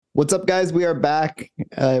What's up, guys? We are back.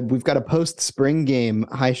 We've got a post-spring game,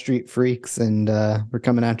 High Street Freaks, and we're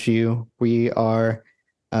coming at you. We are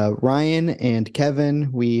Ryan and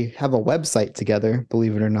Kevin. We have a website together,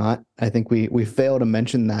 believe it or not. I think we fail to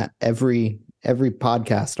mention that every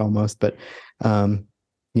podcast almost, but our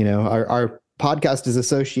podcast is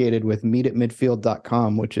associated with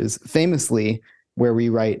meetatmidfield.com, which is famously where we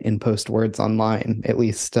write in post words online. At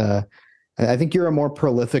least I think you're a more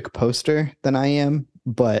prolific poster than I am,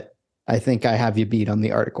 but I think I have you beat on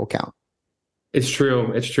the article count. It's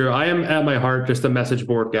true. I am at my heart just a message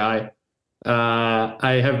board guy.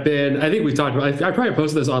 I think we talked about, I probably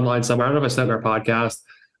posted this online somewhere. I don't know if I said in our podcast.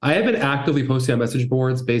 I have been actively posting on message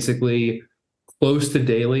boards basically close to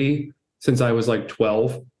daily since I was like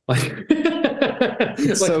 12.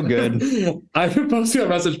 So good. I've been posting on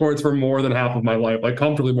message boards for more than half of my life, like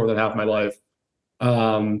comfortably more than half of my life.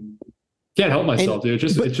 Can't help myself, dude.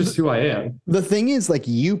 It's just who I am. The thing is, like,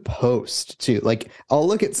 you post too. Like, I'll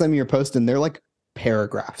look at some of your posts and they're like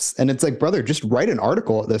paragraphs, and it's like, brother, just write an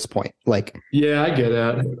article at this point. Like, yeah, I get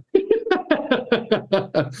that.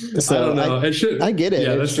 So I don't know. I get it.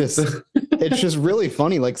 Yeah, it's just really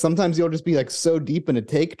funny. Like, sometimes you'll just be like so deep in a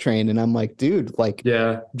take train, and I'm like, dude, like,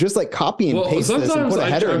 yeah, just like copy and paste this and put a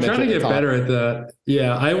header I'm image trying to get top. better at that.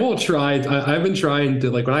 Yeah, I will try. I've been trying to,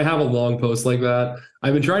 like, when I have a long post like that,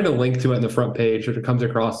 I've been trying to link to it in the front page, so it comes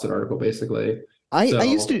across an article basically. I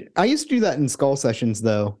used to do that in skull sessions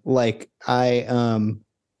though. Like I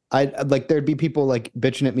like, there'd be people like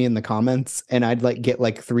bitching at me in the comments, and I'd like get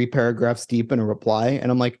like 3 paragraphs deep in a reply,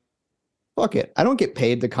 and I'm like, fuck it. I don't get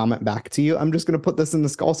paid to comment back to you. I'm just gonna put this in the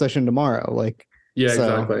skull session tomorrow. Like, yeah,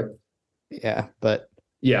 exactly. Yeah, but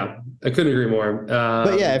yeah, I couldn't agree more.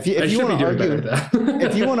 But yeah, if you want to argue,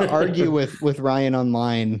 if you want to argue with Ryan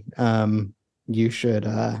online, you should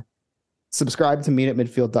subscribe to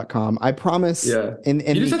meetatmidfield.com. I promise. Yeah.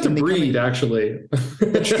 You just have to breed, actually.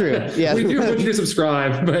 It's true. Yeah. We do want you to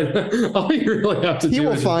subscribe, but all you really have to do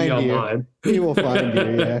is just be online. He will find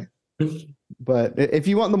you, yeah. But if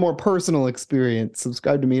you want the more personal experience,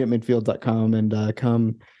 subscribe to meetatmidfield.com and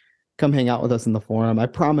come hang out with us in the forum. I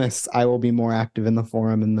promise I will be more active in the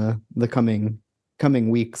forum in the coming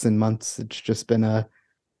weeks and months. It's just been a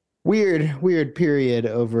weird period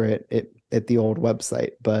over at the old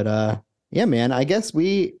website. But yeah, man, I guess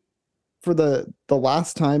for the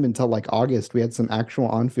last time until like August, we had some actual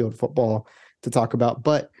on-field football to talk about.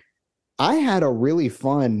 But I had a really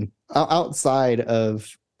fun outside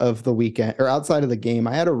of the weekend, or outside of the game,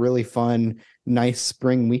 I had a really fun, nice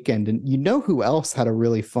spring weekend. And you know who else had a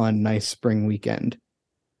really fun, nice spring weekend?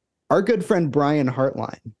 Our good friend Brian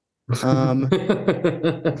Hartline.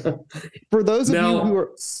 For those of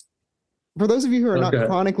you who are not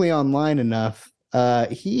chronically online enough,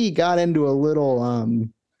 he got into a little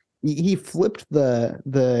he flipped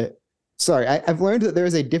I've learned that there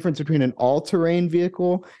is a difference between an all-terrain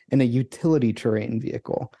vehicle and a utility terrain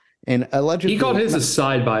vehicle. And allegedly, he called his a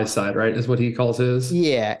side-by-side, right? Is what he calls his.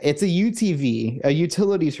 Yeah, it's a UTV, a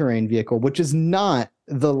utility terrain vehicle, which is not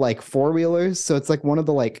the like four-wheelers. So it's like one of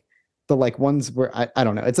the ones where I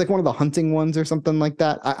don't know. It's like one of the hunting ones or something like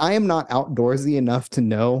that. I am not outdoorsy enough to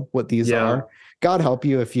know what these are. God help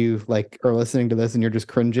you if you like are listening to this and you're just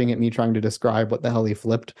cringing at me trying to describe what the hell he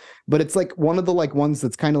flipped. But it's like one of the like ones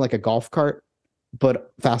that's kind of like a golf cart,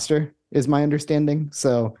 but faster is my understanding.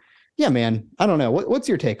 So yeah, man, I don't know. What's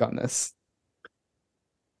your take on this?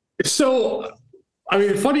 So, I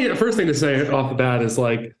mean, funny, the first thing to say off the bat is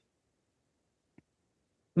like,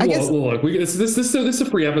 look, this is a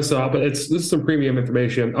free episode, but this is some premium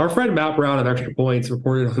information. Our friend Matt Brown at Extra Points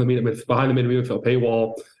reported on behind the midfield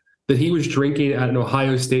paywall that he was drinking at an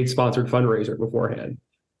Ohio State sponsored fundraiser beforehand.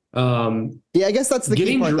 Yeah, I guess that's the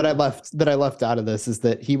key part that I left out of this, is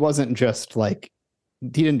that he wasn't just like,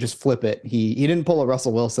 he didn't just flip it. He didn't pull a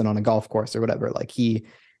Russell Wilson on a golf course or whatever. Like he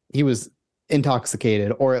was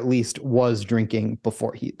intoxicated, or at least was drinking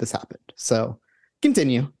before this happened. So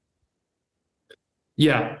continue.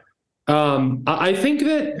 Yeah. I think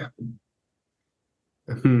that,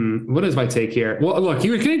 what is my take here? Well, look, he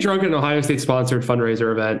was getting drunk at an Ohio State sponsored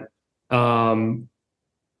fundraiser event.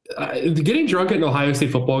 Getting drunk at an Ohio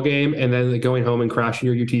State football game and then going home and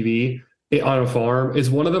crashing your UTV on a farm is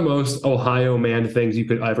one of the most Ohio man things you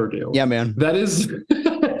could ever do. Yeah, man. That is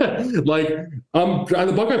like, on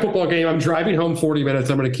the Buckeye football game, I'm driving home 40 minutes.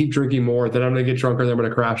 I'm going to keep drinking more. Then I'm going to get drunker. Then I'm going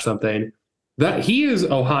to crash something. That he is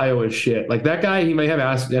Ohio as shit. Like that guy, he may have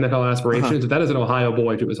NFL aspirations, but that is an Ohio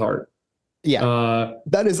boy to his heart. Yeah.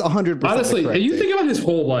 That is 100%. Honestly, correct, you think about his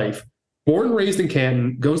whole life. born and raised in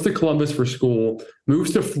Canton, goes to Columbus for school,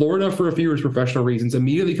 moves to Florida for a few years professional reasons,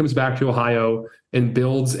 immediately comes back to Ohio and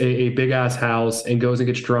builds a big ass house and goes and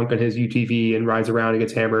gets drunk on his UTV and rides around and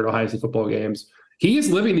gets hammered at Ohio State football games. He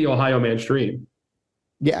is living the Ohio man's dream.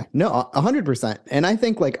 Yeah, no, 100%. And I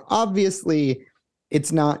think like, obviously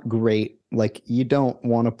it's not great. Like you don't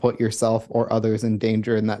want to put yourself or others in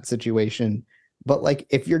danger in that situation. But like,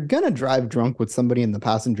 if you're going to drive drunk with somebody in the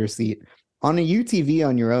passenger seat on a UTV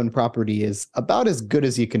on your own property is about as good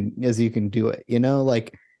as you can do it, you know,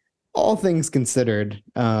 like all things considered,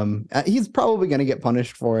 he's probably going to get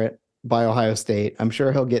punished for it by Ohio State. I'm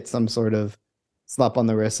sure he'll get some sort of slap on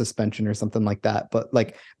the wrist suspension or something like that. But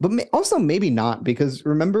like, also maybe not, because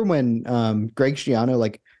remember when Greg Schiano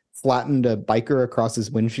like flattened a biker across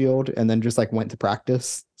his windshield and then just like went to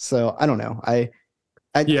practice. So I don't know.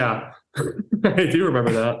 Yeah, I do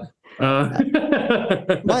remember that.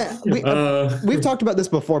 We've talked about this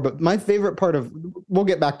before, but my favorite part of, we'll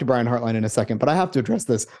get back to Brian Hartline in a second, but I have to address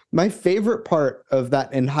this. My favorite part of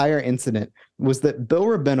that entire incident was that Bill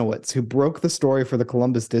Rabinowitz, who broke the story for the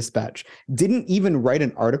Columbus Dispatch, didn't even write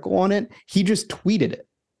an article on it. He just tweeted it.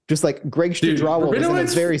 Just like Greg Stidrawal was in a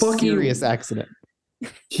very serious accident.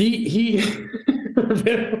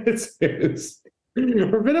 Rabinowitz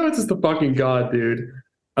is the fucking god, dude.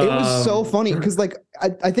 It was so funny because like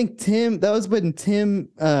I think that was when Tim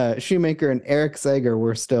Shoemaker and Eric Sager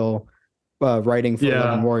were still writing for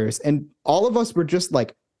 11 Warriors, and all of us were just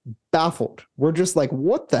like baffled. We're just like,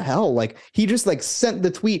 what the hell? Like he just like sent the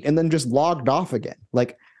tweet and then just logged off again.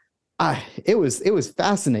 Like it was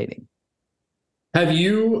fascinating. Have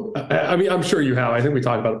you, I mean, I'm sure you have. I think we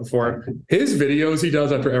talked about it before. His videos he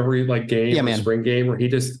does after every like game or spring game where he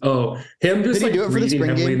just, him just like reading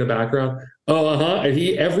heavily in the background.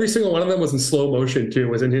 And every single one of them was in slow motion too,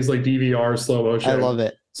 was in his like DVR slow motion. I love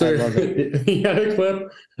it. So he had a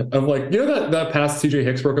clip of like, you know, that pass CJ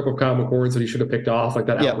Hicks broke up with Kyle McCord that he should have picked off, like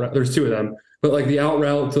that out route. There's two of them, but like the out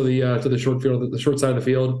route to the short field, the short side of the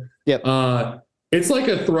field. Yep. It's like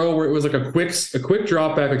a throw where it was like a quick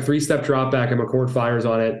drop back, like 3-step drop back, and McCord fires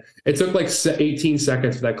on it. It took like 18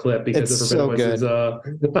 seconds for that clip because it's so good.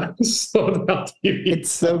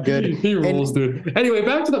 It's so good. He rules, dude. Anyway,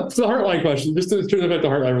 back to the Heartline question. Just to turn back to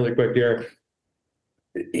Heartline really quick here.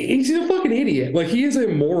 He's a fucking idiot. Like he is a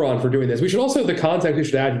moron for doing this. We should also, the context we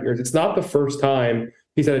should add here is it's not the first time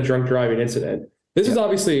he's had a drunk driving incident. This is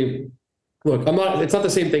obviously, look, it's not the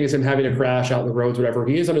same thing as him having a crash out in the roads, whatever.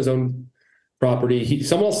 He is on his own property.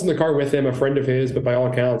 Someone else in the car with him, a friend of his, but by all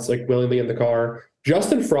accounts, like willingly in the car.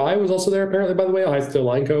 Justin Fry was also there, apparently, by the way, a high school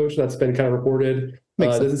line coach. That's been kind of reported.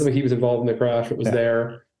 Doesn't seem like he was involved in the crash, but was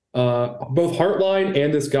there. Both Heartline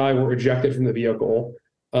and this guy were ejected from the vehicle.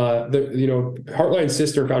 Heartline's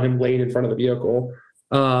sister found him laying in front of the vehicle.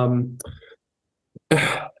 But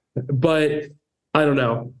I don't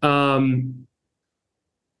know.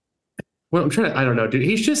 Well, I don't know, dude.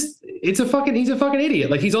 He's a fucking idiot.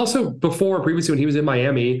 Like he's also previously when he was in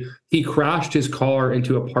Miami, he crashed his car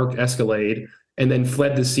into a parked Escalade and then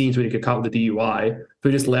fled the scene so he could cop the DUI. So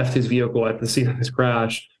he just left his vehicle at the scene of his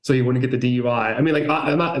crash so he wouldn't get the DUI. I mean, like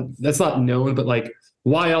that's not known, but like,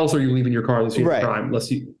 why else are you leaving your car at the scene of crime?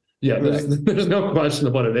 Unless there's no question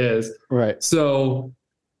of what it is. Right. So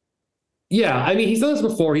yeah, I mean, he's done this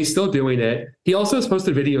before. He's still doing it. He also has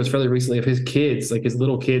posted videos fairly recently of his kids, like his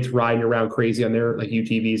little kids riding around crazy on their like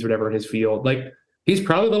UTVs, whatever, in his field. Like he's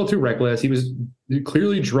probably a little too reckless. He was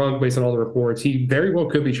clearly drunk based on all the reports. He very well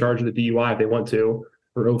could be charged with a DUI if they want to,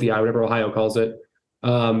 or OVI, whatever Ohio calls it.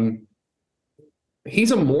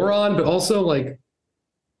 He's a moron, but also like,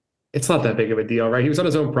 it's not that big of a deal, right? He was on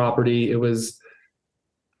his own property. It was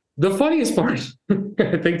the funniest part,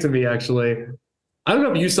 I think, to me, actually. I don't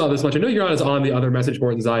know if you saw this much. I know you're not as on the other message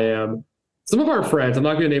boards as I am. Some of our friends, I'm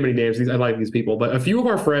not going to name any names, I like these people, but a few of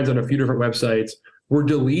our friends on a few different websites were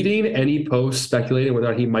deleting any posts speculating whether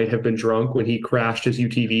or not he might have been drunk when he crashed his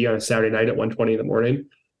UTV on a Saturday night at 1:20 in the morning.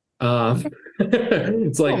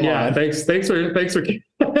 It's like, thanks for thanks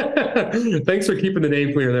for keeping the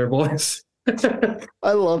name clear there, boys.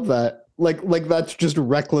 I love that. Like that's just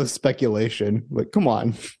reckless speculation. Like, come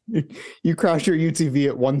on, you crash your UTV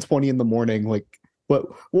at 1:20 in the morning. Like,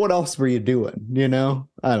 what else were you doing? You know,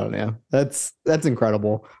 I don't know. That's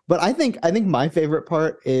incredible. But I think my favorite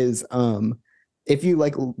part is if you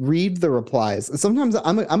like read the replies. Sometimes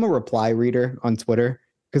I'm a reply reader on Twitter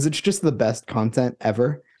because it's just the best content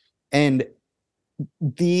ever. And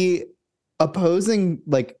the opposing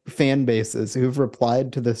like fan bases who've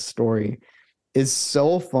replied to this story is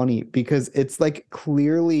so funny because it's like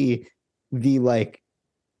clearly I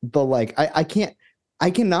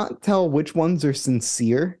cannot tell which ones are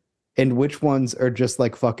sincere and which ones are just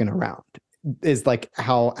like fucking around. is like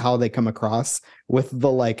how they come across with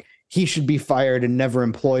the like he should be fired and never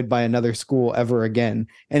employed by another school ever again.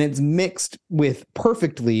 And it's mixed with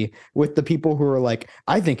perfectly with the people who are like,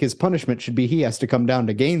 I think his punishment should be he has to come down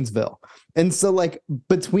to Gainesville. And so like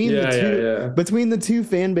between the two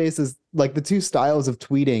fan bases, like the two styles of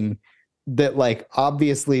tweeting, that like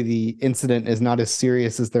obviously the incident is not as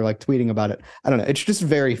serious as they're like tweeting about it. I don't know. It's just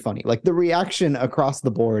very funny. Like the reaction across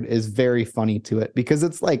the board is very funny to it because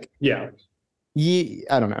it's like,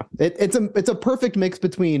 I don't know. It's a perfect mix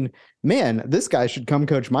between, man, this guy should come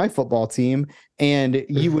coach my football team, and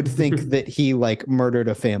you would think that he like murdered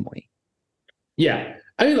a family. Yeah.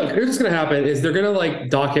 I mean, look, here's what's going to happen is they're going to like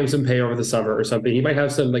dock him some pay over the summer or something. He might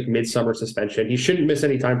have some like midsummer suspension. He shouldn't miss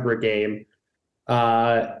any time for a game.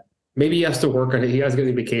 Maybe he has to work on it. He has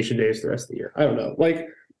getting vacation days the rest of the year. I don't know. Like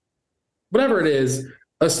whatever it is,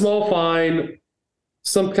 a small fine,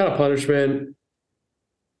 some kind of punishment.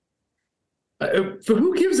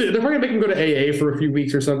 Who gives it? They're probably gonna make him go to AA for a few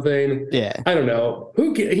weeks or something. Yeah, I don't know.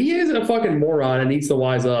 He is a fucking moron and needs to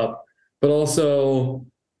wise up. But also,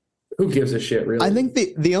 who gives a shit? Really, I think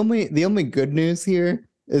the only good news here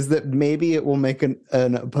is that maybe it will make an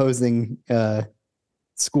opposing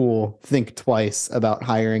school think twice about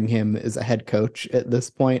hiring him as a head coach at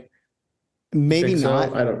this point. Maybe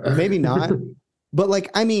not. I don't know. Maybe not. But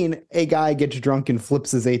like, I mean, a guy gets drunk and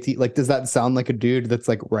flips his AT. Like, does that sound like a dude that's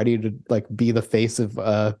like ready to like be the face of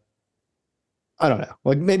I don't know.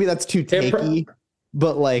 Like maybe that's too takey,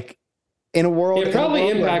 but like in a world, it probably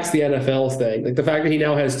impacts the NFL's thing. Like the fact that he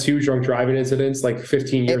now has 2 drunk driving incidents, like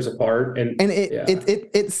 15 years apart. And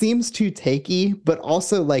it seems too takey, but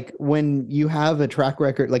also like when you have a track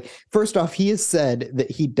record, like first off, he has said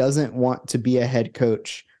that he doesn't want to be a head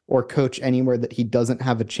coach or coach anywhere that he doesn't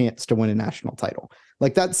have a chance to win a national title.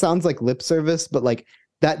 Like that sounds like lip service, but like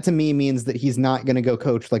that to me means that he's not going to go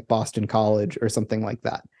coach like Boston College or something like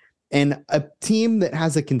that. And a team that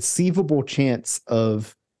has a conceivable chance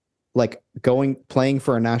of like playing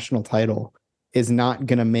for a national title is not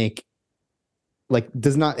going to make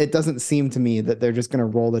it doesn't seem to me that they're just going to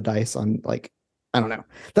roll the dice on like, I don't know.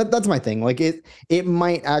 That's my thing. Like it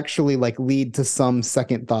might actually like lead to some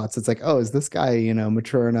second thoughts. It's like, oh, is this guy,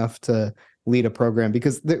 mature enough to lead a program?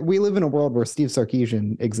 Because we live in a world where Steve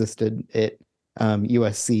Sarkisian existed at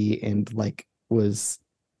USC and like was,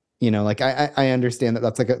 like I understand that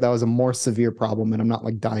that was a more severe problem, and I'm not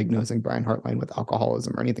like diagnosing Brian Hartline with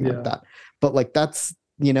alcoholism or anything like that. But like that's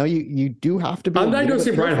you do have to be. I'm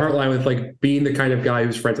diagnosing Brian Hartline with like being the kind of guy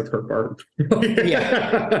who's friends with Kirk Barton.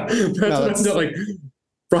 That's like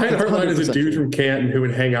Brian Hartline is a dude from Canton who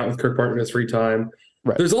would hang out with Kirk Barton in his free time.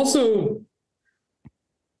 Right. There's also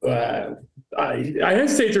I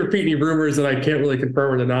hesitate to repeat any rumors that I can't really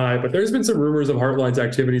confirm or deny, but there's been some rumors of Hartline's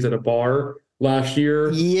activities at a bar last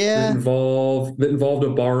year that involved a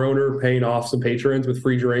bar owner paying off some patrons with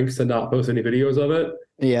free drinks and not post any videos of it.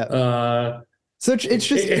 So it's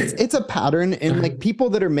just it's a pattern, and like people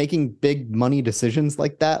that are making big money decisions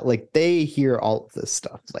like that, like they hear all of this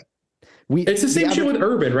stuff. Like it's the same shit with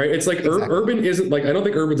Urban, right? It's like Urban isn't like, I don't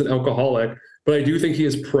think Urban's an alcoholic, but I do think he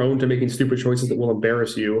is prone to making stupid choices that will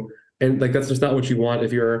embarrass you, and like that's just not what you want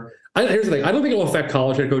if you're. Here's the thing: I don't think it will affect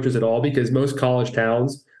college head coaches at all, because most college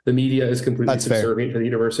towns, the media is completely subservient to the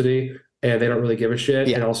university, and they don't really give a shit.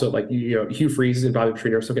 And also, like Hugh Freeze and Bobby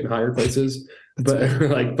Petrino are still getting hired places,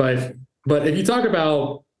 But if you talk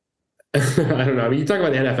about, I don't know, I mean, you talk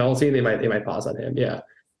about the NFL team, they might pause on him. Yeah.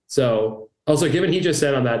 So also, given he just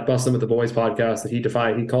said on that Bustin' with the Boys podcast that he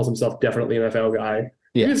calls himself definitely an NFL guy.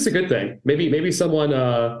 Yeah. Maybe it's a good thing. Maybe someone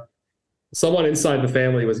inside the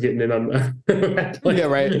family was getting in on,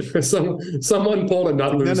 someone pulled a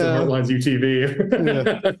nut loose in Hartline's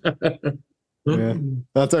UTV. Yeah.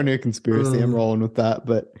 That's our new conspiracy. I'm rolling with that,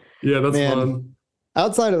 but that's fun.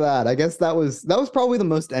 Outside of that, I guess that was probably the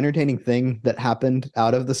most entertaining thing that happened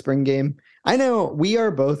out of the spring game. I know we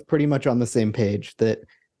are both pretty much on the same page that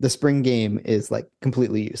the spring game is like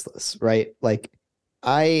completely useless, right? Like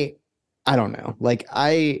I don't know. Like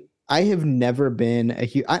I have never been a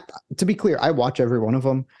huge, to be clear, I watch every one of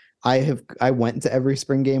them. I went to every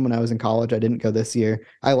spring game when I was in college. I didn't go this year.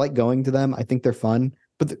 I like going to them. I think they're fun,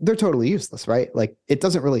 but they're totally useless, right? Like it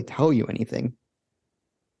doesn't really tell you anything.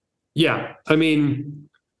 Yeah, I mean,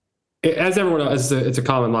 as everyone else, it's a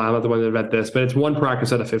common line. I'm not the one that invented this, but it's one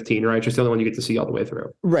practice out of 15, right? Just the only one you get to see all the way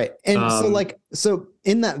through. Right. And so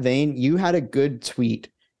in that vein, you had a good tweet.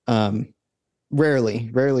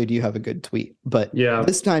 Rarely do you have a good tweet, but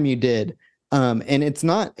this time you did. And it's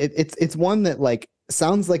not, it's one that like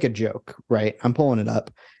sounds like a joke, right? I'm pulling it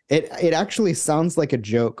up. It actually sounds like a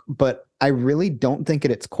joke, but I really don't think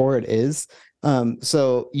at its core it is.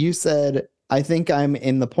 So you said, I think I'm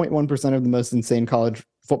in the 0.1% of the most insane college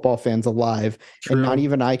football fans alive, and not True.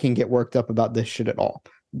 even I can get worked up about this shit at all.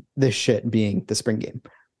 This shit being the spring game.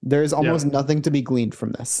 There's almost Yeah. nothing to be gleaned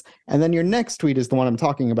from this. And then your next tweet is the one I'm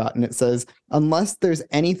talking about, and it says, unless there's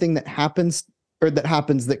anything that happens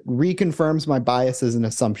that reconfirms my biases and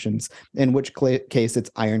assumptions, in which case it's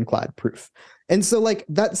ironclad proof. And so, like,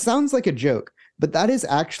 that sounds like a joke, but that is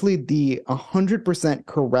actually the 100%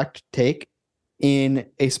 correct take in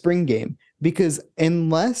a spring game, because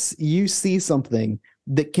unless you see something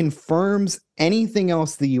that confirms anything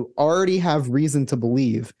else that you already have reason to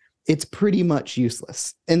believe, it's pretty much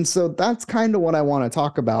useless. And so that's kind of what I want to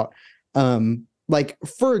talk about. Like,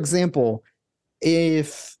 for example,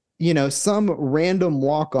 if, you know, some random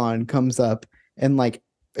walk-on comes up and like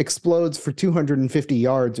explodes for 250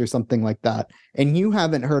 yards or something like that, and you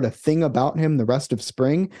haven't heard a thing about him the rest of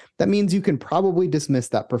spring, that means you can probably dismiss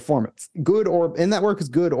that performance. And that work is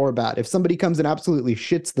good or bad. If somebody comes and absolutely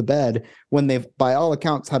shits the bed when they've, by all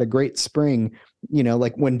accounts, had a great spring, you know,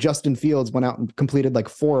 like when Justin Fields went out and completed like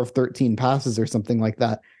 4 of 13 passes or something like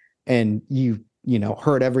that, and you know,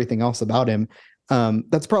 heard everything else about him,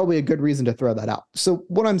 that's probably a good reason to throw that out. So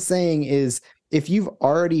what I'm saying is, if you've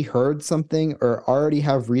already heard something or already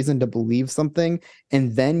have reason to believe something,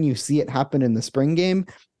 and then you see it happen in the spring game,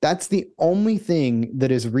 that's the only thing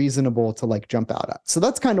that is reasonable to like jump out at. So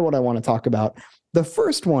that's kind of what I want to talk about. The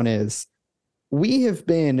first one is, we have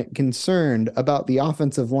been concerned about the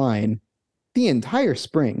offensive line the entire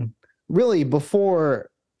spring, really before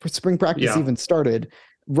spring practice even started.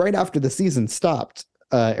 Right after the season stopped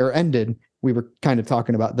or ended, we were kind of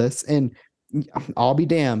talking about this, and I'll be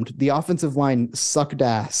damned, the offensive line sucked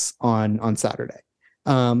ass on Saturday.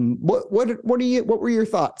 What were your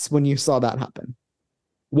thoughts when you saw that happen?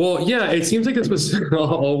 Well, yeah, it seems like this was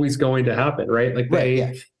always going to happen, right? Like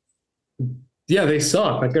they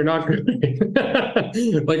suck. Like they're not good.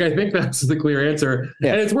 Like I think that's the clear answer.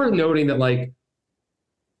 Yeah. And it's worth noting that, like,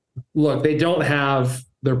 look, they don't have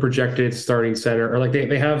their projected starting center, or like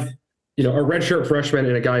they have, you know, a redshirt freshman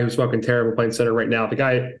and a guy who's fucking terrible playing center right now. The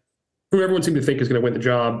guy who everyone seemed to think is going to win the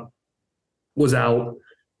job was out.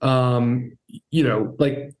 You know,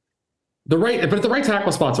 like the right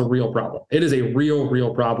tackle spot's a real problem. It is a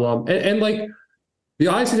real problem. And like the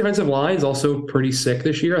Ohio State defensive line is also pretty sick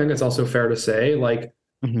this year. I think that's also fair to say. Like,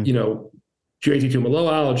 you know, JT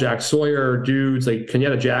Tuimoloau, Jack Sawyer, dudes like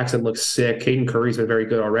Kenyatta Jackson looks sick. Caden Curry's been very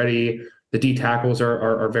good already. The D tackles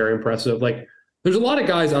are very impressive. Like, there's a lot of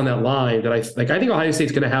guys on that line that I think Ohio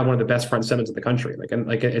State's going to have one of the best front sevens in the country. Like, and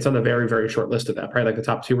like it's on the very short list of that, probably like the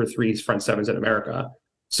top 2 or 3 front sevens in America.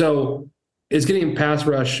 So is getting pass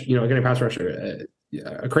rush a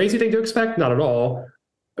crazy thing to expect? Not at all.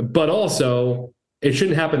 But also, it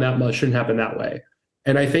shouldn't happen that much. Shouldn't happen that way.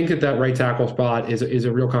 And I think that right tackle spot is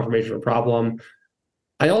a real confirmation of a problem.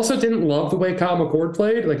 I also didn't love the way Kyle McCord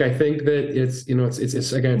played. Like, I think that it's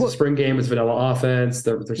again, it's a spring game. It's vanilla offense.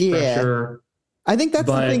 There's pressure. I think that's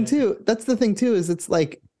the thing too. That's the thing too, is it's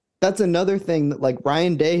like, that's another thing that like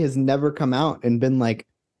Ryan Day has never come out and been like,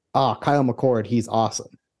 Kyle McCord, he's awesome.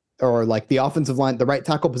 Or like the offensive line, the right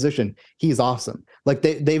tackle position, he's awesome. Like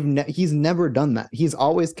he's never done that. He's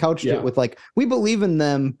always couched it with like, we believe in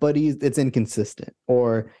them, but it's inconsistent.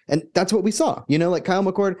 And that's what we saw, you know, like Kyle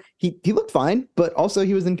McCord, he looked fine, but also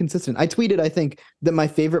he was inconsistent. I tweeted, I think, that my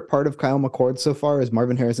favorite part of Kyle McCord so far is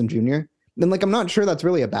Marvin Harrison Jr. And like, I'm not sure that's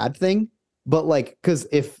really a bad thing, but like, because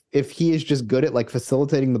if he is just good at like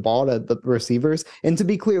facilitating the ball to the receivers, and to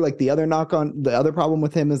be clear, like the other problem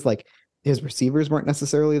with him is like his receivers weren't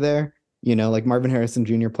necessarily there. You know, like Marvin Harrison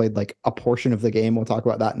Jr. played like a portion of the game. We'll talk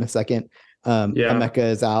about that in a second. Emeka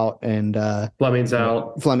is out, and Fleming's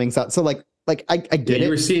out. So like I get it. You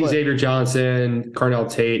were seeing Xavier Johnson,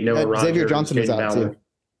 Carnell Tate, Noah Rogers. Xavier Johnson was out too.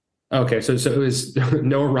 Okay, so it was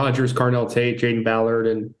Noah Rogers, Carnell Tate, Jaden Ballard,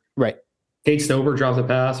 and right. Kate Stover dropped a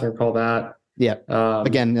pass. I recall that. Yeah.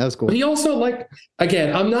 Again, that was cool. But he also, like,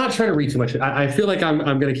 again, I'm not trying to read too much. I feel like I'm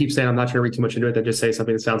going to keep saying I'm not trying to read too much into it, then just say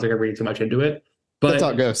something that sounds like I'm reading too much into it. But that's how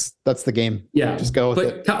it goes. That's the game. Yeah. Just go with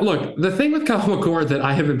it. Look, the thing with Kyle McCord that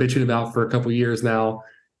I have been bitching about for a couple of years now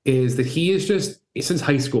is that he is just, since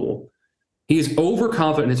high school, he is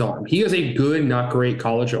overconfident in his arm. He has a good, not great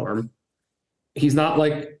college arm. He's not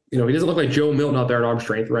like, he doesn't look like Joe Milton out there at arm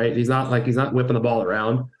strength, right? He's not whipping the ball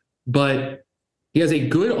around, but he has a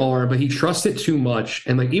good arm, but he trusts it too much.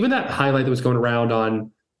 And like, even that highlight that was going around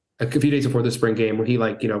on a few days before the spring game, when he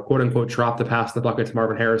quote unquote dropped the pass in the bucket to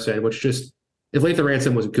Marvin Harrison, which just, if Lathan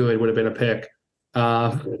Ransom was good, would have been a pick.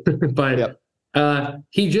 But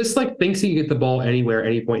he just like thinks he can get the ball anywhere,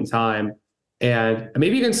 any point in time. And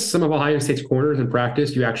maybe against some of Ohio State's corners in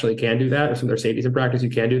practice, you actually can do that. Or some of their safeties in practice, you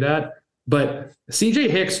can do that. But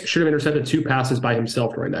CJ Hicks should have intercepted 2 passes by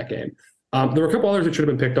himself during that game. There were a couple others that should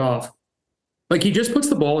have been picked off. Like, he just puts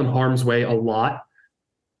the ball in harm's way a lot,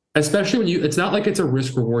 especially when it's not like it's a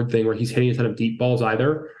risk reward thing where he's hitting a ton of deep balls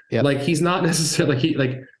either. Yep. Like, he's not necessarily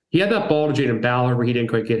he had that ball to Jaden Ballard where he didn't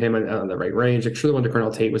quite get him on the right range. Like, sure, the one to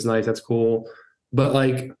Cornell Tate was nice. That's cool. But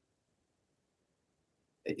like,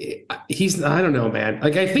 I don't know, man.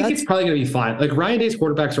 Like, I think it's probably going to be fine. Like, Ryan Day's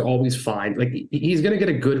quarterbacks are always fine. Like, he's going to get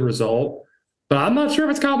a good result, but I'm not sure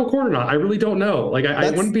if it's Kyle McCord or not. I really don't know. Like,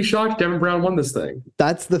 I wouldn't be shocked if Devin Brown won this thing.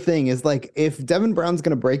 That's the thing, is like, if Devin Brown's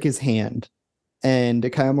going to break his hand and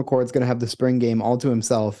Kyle McCord's going to have the spring game all to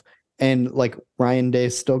himself, and like Ryan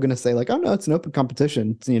Day's still going to say like, oh no, it's an open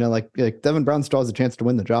competition. You know, like Devin Brown still has a chance to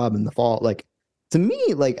win the job in the fall. Like, to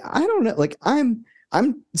me, like, I don't know. Like, I'm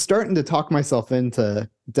starting to talk myself into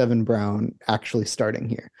Devin Brown actually starting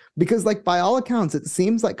here, because like, by all accounts, it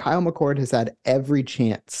seems like Kyle McCord has had every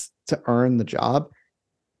chance to earn the job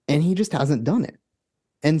and he just hasn't done it.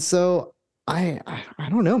 And so I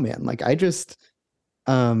don't know, man. Like, I just,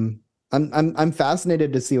 I'm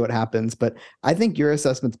fascinated to see what happens, but I think your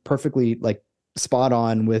assessment's perfectly like spot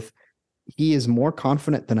on with, he is more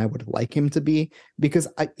confident than I would like him to be, because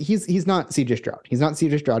he's not CJ Stroud. He's not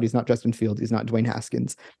CJ Stroud. He's not Justin Fields. He's not Dwayne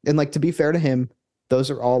Haskins. And like, to be fair to him, those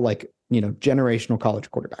are all like, you know, generational college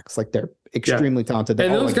quarterbacks. Like, they're extremely talented.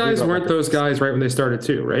 And those guys weren't those guys right when they started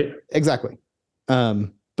too, right? Exactly.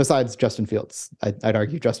 Besides Justin Fields, I'd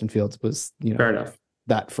argue Justin Fields was, you know, fair enough,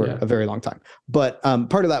 that for a very long time. But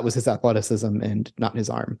part of that was his athleticism and not his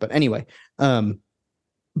arm. But anyway,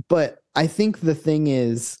 but I think the thing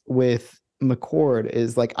is with McCord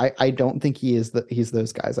is like, I don't think he's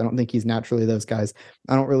those guys. I don't think he's naturally those guys.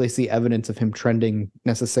 I don't really see evidence of him trending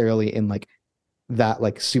necessarily in like that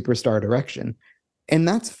like superstar direction. And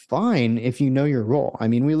that's fine if you know your role. I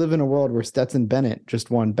mean, we live in a world where Stetson Bennett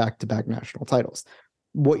just won back-to-back national titles.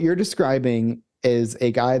 What you're describing is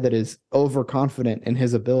a guy that is overconfident in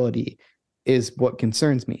his ability is what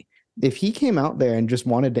concerns me. If he came out there and just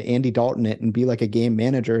wanted to Andy Dalton it and be like a game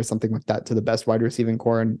manager or something like that to the best wide receiving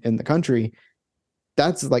core in the country,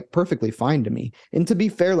 that's like perfectly fine to me. And to be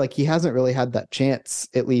fair, like, he hasn't really had that chance,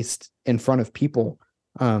 at least in front of people,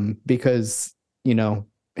 because, you know,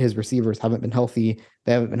 his receivers haven't been healthy.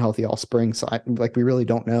 They haven't been healthy all spring. So we really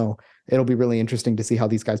don't know. It'll be really interesting to see how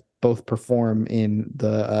these guys both perform in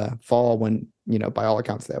the fall when, you know, by all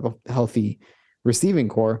accounts, they have a healthy receiving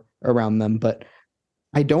core around them. But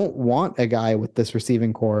I don't want a guy with this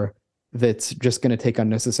receiving core that's just going to take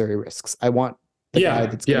unnecessary risks. I want the guy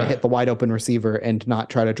that's going to hit the wide open receiver and not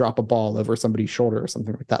try to drop a ball over somebody's shoulder or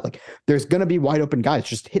something like that. Like, there's going to be wide open guys,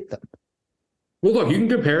 just hit them. Well, look, you can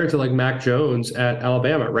compare it to like Mac Jones at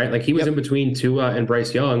Alabama, right? Like, he was in between Tua and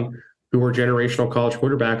Bryce Young, who were generational college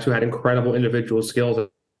quarterbacks who had incredible individual skills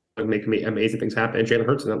and make amazing things happen. And Jalen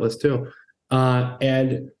Hurts in that list too.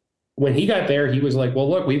 And when he got there, he was like, well,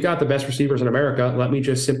 look, we've got the best receivers in America. Let me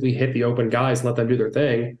just simply hit the open guys and let them do their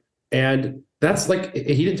thing. And that's like,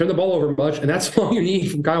 he didn't turn the ball over much. And that's all you need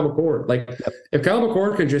from Kyle McCord. Like, if Kyle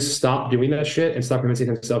McCord can just stop doing that shit and stop convincing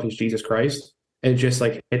himself he's Jesus Christ and just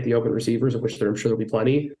like hit the open receivers, of which I'm sure there'll be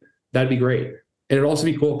plenty, that'd be great. And it'd also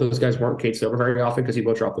be cool if those guys weren't Kate Silver very often, because he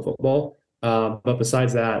will drop the football. But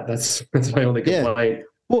besides that, that's my only complaint. Yeah.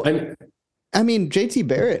 Well, I mean, JT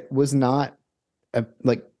Barrett was not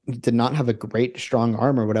did not have a great strong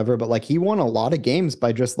arm or whatever, but like, he won a lot of games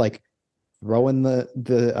by just like throwing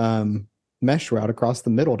the mesh route across the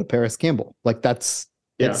middle to Paris Campbell. Like, that's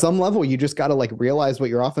at some level, you just got to like realize what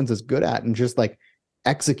your offense is good at and just like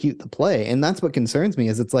execute the play. And that's what concerns me,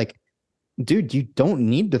 is it's like, dude, you don't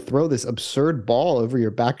need to throw this absurd ball over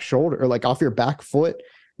your back shoulder or like off your back foot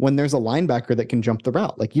when there's a linebacker that can jump the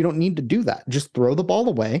route. Like, you don't need to do that. Just throw the ball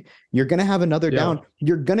away. You're going to have another down.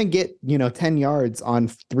 You're going to get, 10 yards on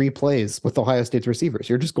 3 plays with Ohio State's receivers.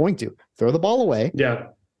 You're just going to throw the ball away. Yeah.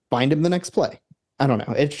 Find him the next play. I don't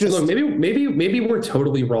know. It's just, look, maybe we're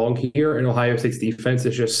totally wrong here, and Ohio State's defense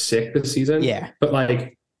is just sick this season. Yeah. But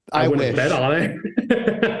like, I wouldn't bet on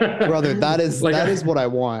it. Brother, that is what I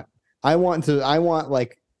want. I want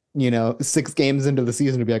like, 6 games into the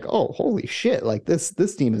season to be like, oh, holy shit, like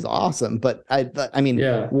this team is awesome. But I mean,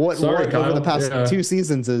 what over the past 2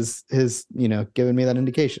 seasons is given me that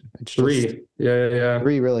indication. It's just 3. Yeah.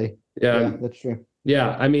 3, really. Yeah, that's true.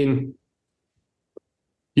 Yeah, I mean,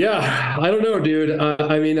 I don't know, dude.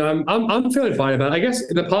 I mean, I'm feeling fine about it. I guess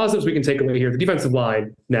the positives we can take away here: the defensive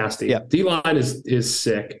line, nasty. Yeah. D line is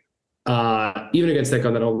sick. Even against Nick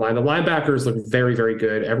on that O-line, the linebackers look very, very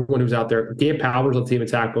good. Everyone who's out there, Gabe Powers on team and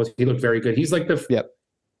tackles, he looked very good. He's like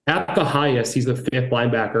At the highest, he's the 5th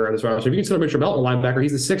linebacker on this roster. So if you consider Mitchell Melton a linebacker,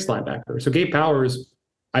 he's the 6th linebacker. So Gabe Powers,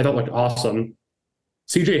 I thought, looked awesome.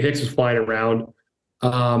 CJ Hicks was flying around.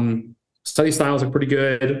 Sonny Styles looked pretty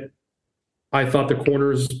good. I thought the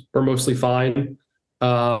corners were mostly fine.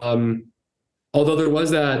 Although there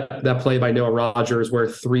was that play by Noah Rogers where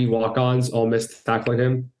 3 walk-ons all missed tackling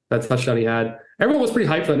him. That touchdown he had. Everyone was pretty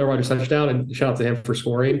hyped for that Noah Rogers touchdown, and shout out to him for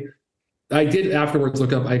scoring. I did afterwards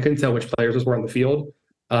look up. I couldn't tell which players those were on the field.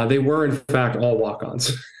 They were, in fact, all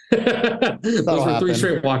walk-ons. Those were 3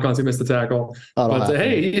 straight walk-ons who missed the tackle. But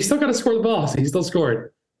hey, he still got to score the ball. So he still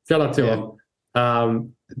scored. Shout out to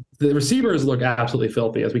him. The receivers look absolutely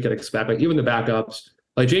filthy, as we could expect. Like, even the backups.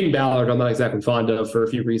 Like Jaden Ballard, I'm not exactly fond of for a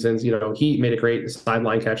few reasons. You know, he made a great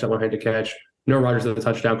sideline catch, that one-handed catch. Noah Rogers had the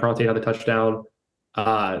touchdown. Carl Tate had the touchdown.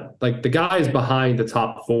 Like, the guys behind the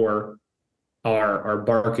top 4 are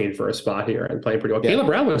barking for a spot here and playing pretty well. Caleb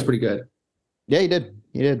Brown looks pretty good. Yeah, he did.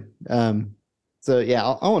 So yeah,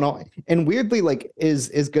 all in all, and weirdly, like,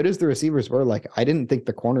 as good as the receivers were, like, I didn't think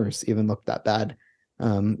the corners even looked that bad.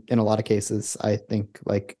 In a lot of cases, I think,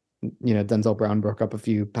 like, you know, Denzel Brown broke up a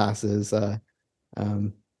few passes. I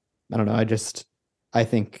don't know. I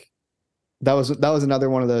think that was another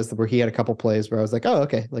one of those where he had a couple plays where I was like, oh,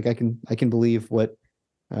 okay, like I can believe what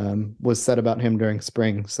was said about him during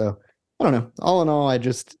spring. So I don't know. All in all, I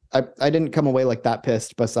didn't come away like that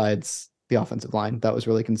pissed. Besides the offensive line, that was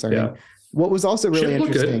really concerning. Yeah. What was also really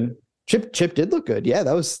interesting, Chip did look good. Yeah,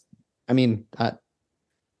 that was. I mean,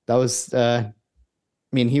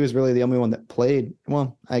 he was really the only one that played.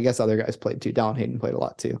 Well, I guess other guys played too. Dallin Hayden played a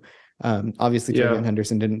lot too. Obviously, Trayvon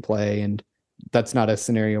Henderson didn't play, and that's not a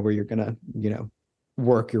scenario where you're gonna, you know,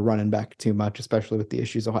 work your running back too much, especially with the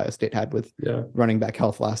issues Ohio State had with running back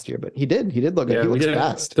health last year. But he did look good. He looks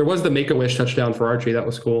fast. There was the Make-A-Wish touchdown for Archie. That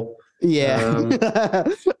was cool. Yeah.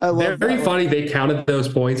 Very funny. They counted those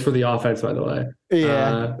points for the offense, by the way.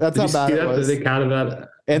 Yeah, that's how bad it was. They counted that.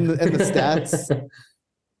 And the stats.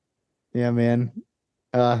 Yeah, man.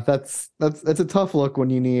 That's a tough look when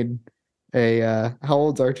you need how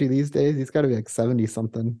old's Archie these days? He's got to be like 70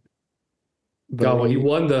 something. God, well, he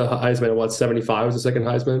won the Heisman at what, 75 was the second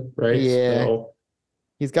Heisman, right? Yeah. So,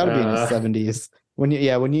 he's got to be in his 70s. When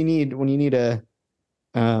you need a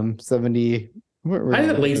 70. I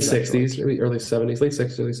think late 60s, maybe early 70s, late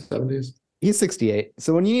 60s, early 70s. He's 68.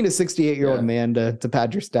 So when you need a 68-year-old man to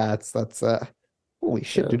pad your stats, that's holy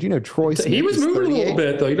shit. Did you know Troy Smith he was moving 38? A little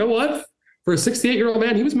bit, though. You know what? For a 68-year-old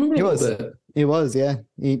man, he was moving a little bit. He was, yeah.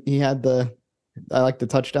 He had I like the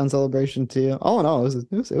touchdown celebration too. All in all,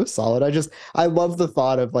 it was solid. I love the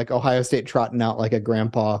thought of like Ohio State trotting out like a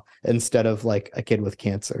grandpa instead of like a kid with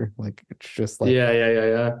cancer. Like, it's just like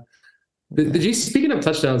yeah. Did you, speaking of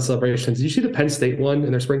touchdown celebrations, did you see the Penn State one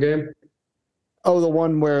in their spring game? Oh, the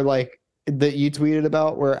one where like that you tweeted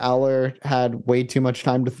about where Aller had way too much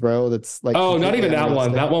time to throw. That's like, oh, not even that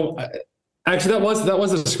one. That one. Actually, that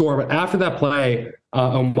was a score. But after that play,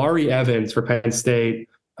 Omari Evans for Penn State,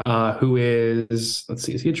 who is, let's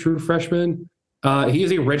see, is he a true freshman? He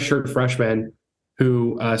is a redshirt freshman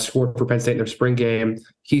who scored for Penn State in their spring game.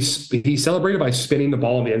 He celebrated by spinning the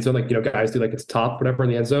ball in the end zone, like, you know, guys do, like it's top, whatever, in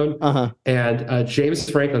the end zone. And James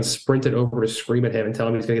Franklin sprinted over to scream at him and tell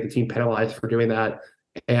him he's going to get the team penalized for doing that.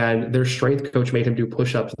 And their strength coach made him do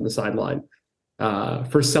push-ups on the sideline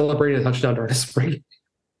for celebrating a touchdown during a spring.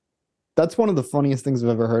 That's one of the funniest things I've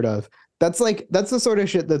ever heard of. That's the sort of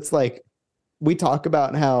shit that's like, we talk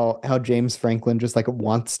about how James Franklin just like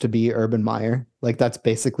wants to be Urban Meyer. Like, that's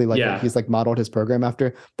basically like what he's like modeled his program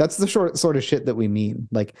after. That's the sort of shit that we mean.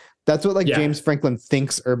 Like, that's what James Franklin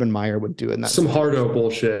thinks Urban Meyer would do in that. Some hardo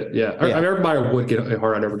bullshit. Yeah. I mean, Urban Meyer would get a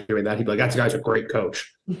hard on over doing that. He'd be like, that guy's a great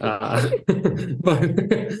coach. But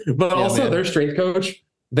also their strength coach,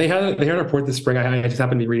 they had a report this spring. I just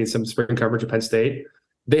happened to be reading some spring coverage of Penn State.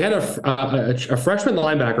 They had a freshman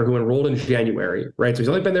linebacker who enrolled in January, right? So he's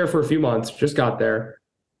only been there for a few months, just got there.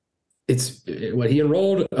 He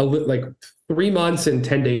enrolled like 3 months and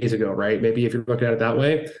 10 days ago, right? Maybe if you're looking at it that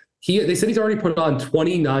way. They said he's already put on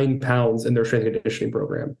 29 pounds in their strength and conditioning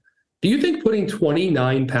program. Do you think putting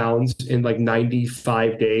 29 pounds in like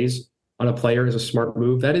 95 days on a player is a smart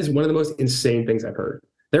move? That is one of the most insane things I've heard.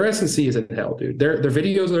 Their S&C is in hell, dude. Their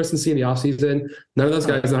videos of their S&C in the offseason, none of those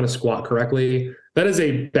guys know how to squat correctly. That is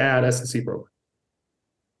a bad S&C program.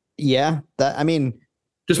 Yeah, I mean,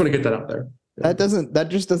 just want to get that out there. That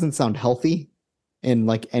just doesn't sound healthy in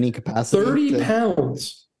like any capacity. 30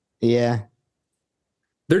 pounds. Yeah.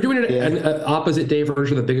 They're doing an opposite day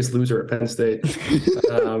version of The Biggest Loser at Penn State.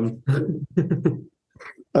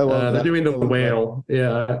 I love they're doing the whale.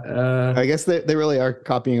 Yeah. I guess they really are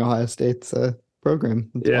copying Ohio State's program.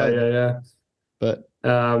 That's yeah. But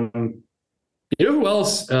Um, you know who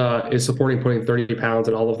else is supporting putting 30 pounds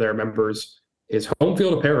in all of their members is Home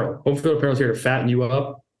Field Apparel. Home Field Apparel is here to fatten you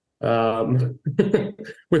up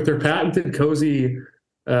with their patented cozy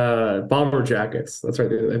bomber jackets. That's right.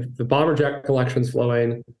 The bomber jacket collection's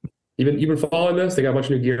flowing. You've been following this? They got a bunch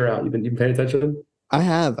of new gear out. You've been paying attention? I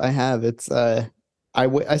have. It's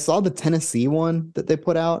I saw the Tennessee one that they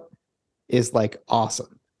put out is like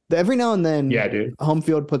awesome. Every now and then, Yeah, dude. Home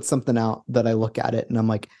Field puts something out that I look at it and I'm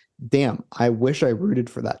like, damn, I wish I rooted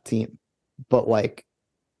for that team. But like,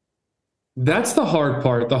 That's the hard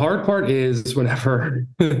part. The hard part is whenever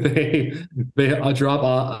they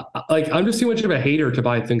drop like I'm just too much of a hater to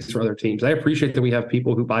buy things for other teams. I appreciate that we have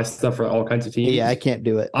people who buy stuff for all kinds of teams. yeah, I can't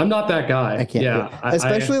do it. I'm not that guy. I can't do it.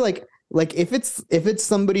 Especially like if it's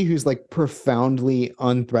somebody who's like profoundly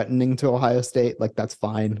unthreatening to Ohio State, like that's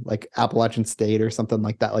fine. Like Appalachian State or something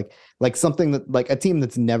like that. Like something that like a team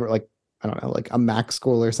that's never like I don't know, like a MAC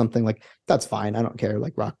school or something, like that's fine. I don't care.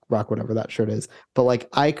 Like rock whatever that shirt is. But like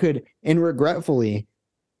I could, and regretfully,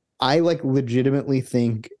 I like legitimately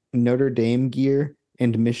think Notre Dame gear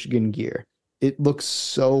and Michigan gear, it looks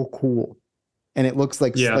so cool. And it looks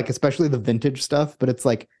like especially the vintage stuff, but it's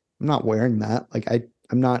like I'm not wearing that. Like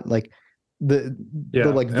I'm not like the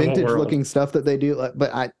like vintage looking stuff that they do, like,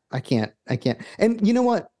 but I can't. And you know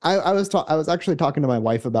what? I was actually talking to my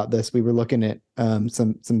wife about this. We were looking at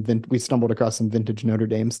we stumbled across some vintage Notre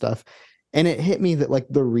Dame stuff, and it hit me that like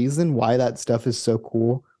the reason why that stuff is so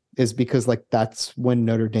cool is because like that's when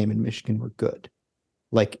Notre Dame and Michigan were good.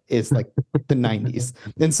 Like is like the 90s.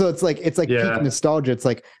 And so it's like peak nostalgia. It's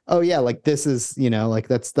like, oh yeah, like this is, like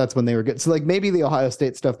that's when they were good. So like maybe the Ohio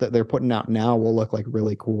State stuff that they're putting out now will look like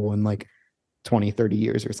really cool in like 20, 30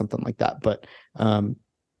 years or something like that. But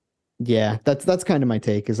yeah, that's kind of my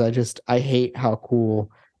take is I hate how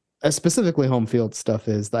cool specifically Home Field stuff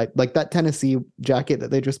is. Like that Tennessee jacket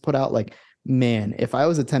that they just put out, like, man, if I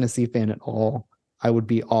was a Tennessee fan at all, I would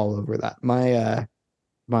be all over that. My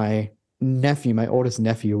oldest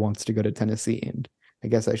nephew wants to go to Tennessee, and I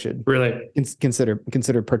guess I should really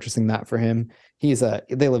consider purchasing that for him.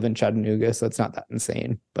 They live in Chattanooga, so it's not that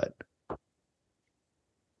insane, but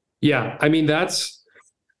yeah, I mean that's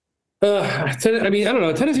I don't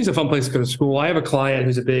know. Tennessee's a fun place to go to school. I have a client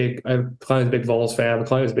who's a big Vols fan. I have a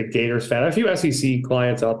client who's a big Gators fan. I have a few SEC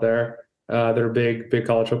clients out there that are big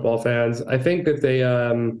college football fans. I think that they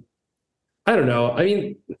I don't know. I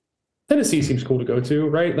mean, Tennessee seems cool to go to,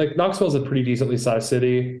 right? Like Knoxville's a pretty decently sized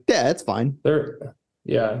city. Yeah, it's fine.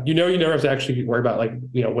 You never have to actually worry about like,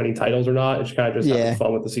 winning titles or not. It's kind of just having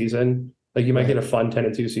fun with the season. Like you might get a fun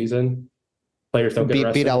 10-2 season. Players don't get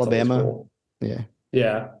arrested. Beat Alabama. Cool. Yeah.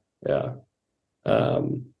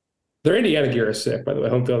 Their Indiana gear is sick, by the way.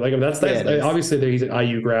 Home field. Like that's obviously he's an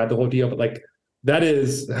IU grad, the whole deal, but like that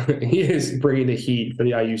is he is bringing the heat for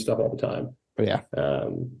the IU stuff all the time. But yeah.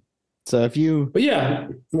 So if you're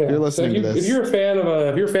listening to this, if you're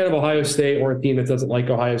a fan of Ohio State or a team that doesn't like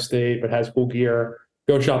Ohio State but has cool gear,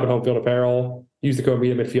 go shop at Home Field Apparel. Use the code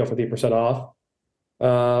MeetAtMidfield for 50% off.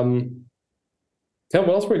 Tim,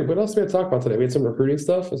 what else we had to talk about today? We had some recruiting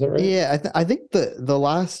stuff. Is that right? Yeah, I think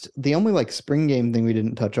the only like spring game thing we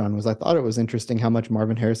didn't touch on was I thought it was interesting how much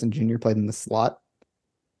Marvin Harrison Jr. played in the slot.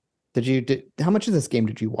 How much of this game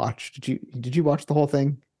did you watch? Did you watch the whole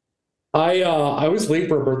thing? I was late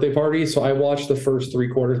for a birthday party, so I watched the first 3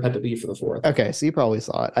 quarters, had to leave for the 4th. Okay, so you probably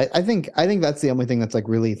saw it. I think that's the only thing that's like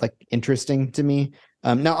really like interesting to me.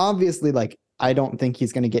 Now obviously like I don't think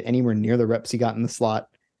he's going to get anywhere near the reps he got in the slot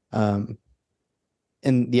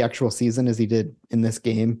in the actual season as he did in this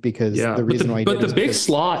game because the reason why the big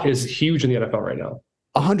slot is huge in the NFL right now.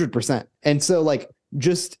 100%. And so like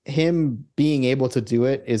just him being able to do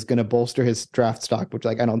it is going to bolster his draft stock, which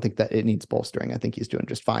like I don't think that it needs bolstering. I think he's doing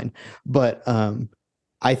just fine. But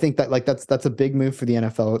I think that like that's a big move for the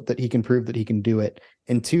NFL that he can prove that he can do it.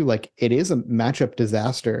 And 2, like it is a matchup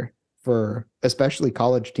disaster for especially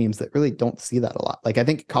college teams that really don't see that a lot. Like I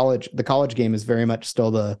think the college game is very much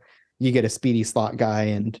still you get a speedy slot guy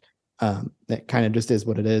and that kind of just is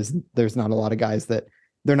what it is. There's not a lot of guys that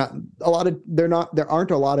there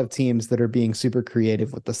aren't a lot of teams that are being super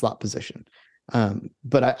creative with the slot position.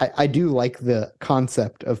 But I do like the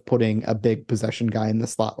concept of putting a big possession guy in the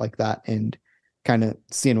slot like that and kind of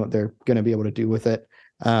seeing what they're going to be able to do with it.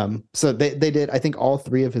 So they did, I think all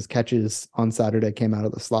 3 of his catches on Saturday came out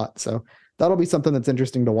of the slot. So that'll be something that's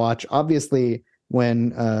interesting to watch. Obviously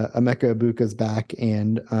when Emeka Ibuka's back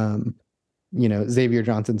and Xavier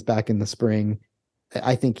Johnson's back in the spring,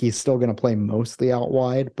 I think he's still going to play mostly out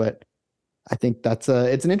wide, but I think it's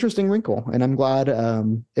an interesting wrinkle. And I'm glad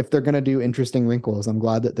if they're going to do interesting wrinkles, I'm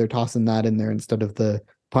glad that they're tossing that in there instead of the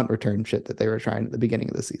punt return shit that they were trying at the beginning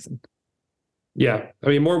of the season. Yeah. I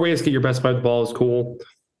mean, more ways to get your best by the ball is cool.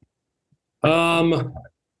 I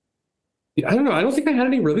don't know. I don't think I had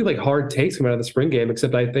any really like hard takes coming out of the spring game,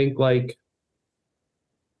 except I think like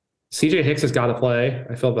CJ Hicks has got to play.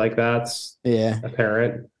 I feel like that's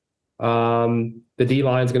apparent. The D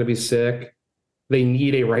line is going to be sick. They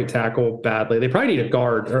need a right tackle badly. They probably need a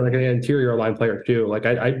guard or like an interior line player too. Like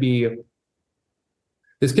I'd be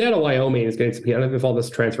this kid out of Wyoming is getting some. I don't know if all this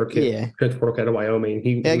transfer portal kid out of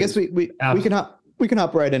Wyoming. I guess we can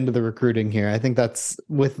hop right into the recruiting here. I think that's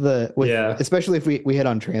especially if we hit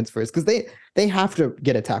on transfers, because they have to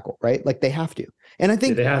get a tackle, right? Like they have to. And I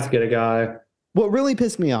think they have to get a guy. What really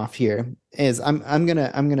pissed me off here is I'm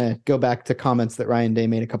gonna go back to comments that Ryan Day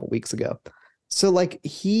made a couple weeks ago. So like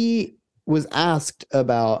he was asked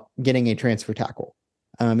about getting a transfer tackle.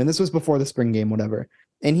 And this was before the spring game, whatever.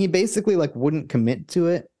 And he basically like wouldn't commit to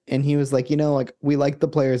it. And he was like, like we like the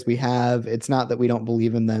players we have. It's not that we don't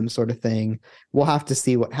believe in them, sort of thing. We'll have to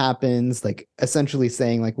see what happens. Like essentially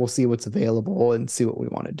saying like, we'll see what's available and see what we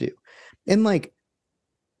want to do. And like,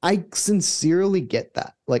 I sincerely get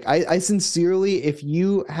that. Like I sincerely, if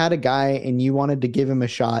you had a guy and you wanted to give him a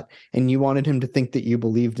shot and you wanted him to think that you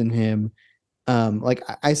believed in him, like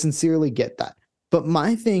I sincerely get that. But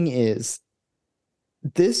my thing is,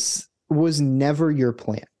 this was never your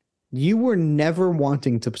plan. You were never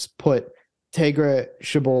wanting to put Tegra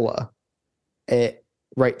Shibola at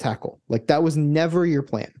right tackle. Like that was never your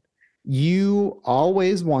plan. You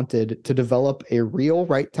always wanted to develop a real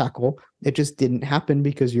right tackle. It just didn't happen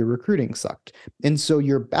because your recruiting sucked. And so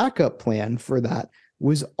your backup plan for that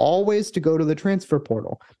was always to go to the transfer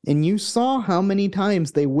portal. And you saw how many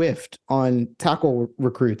times they whiffed on tackle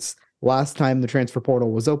recruits last time the transfer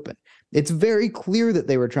portal was open. It's very clear that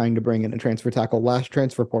they were trying to bring in a transfer tackle last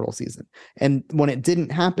transfer portal season. And when it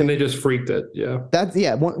didn't happen, and they just freaked it. Yeah.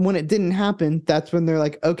 When it didn't happen, that's when they're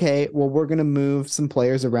like, okay, well, we're going to move some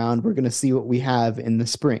players around. We're going to see what we have in the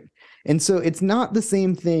spring. And so it's not the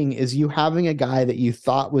same thing as you having a guy that you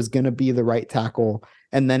thought was going to be the right tackle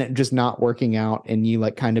and then it just not working out and you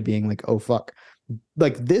like kind of being like, oh, fuck.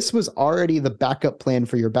 Like this was already the backup plan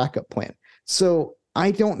for your backup plan. So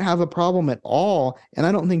I don't have a problem at all. And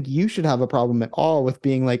I don't think you should have a problem at all with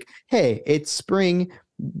being like, hey, it's spring.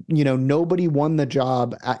 Nobody won the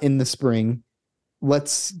job in the spring.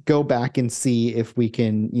 Let's go back and see if we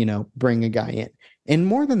can, bring a guy in. And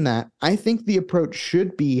more than that, I think the approach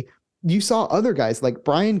should be, you saw other guys like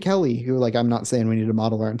Brian Kelly, who like, I'm not saying we need to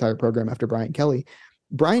model our entire program after Brian Kelly.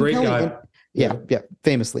 Great Kelly. Yeah,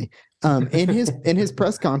 famously. In his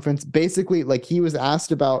press conference, basically, like he was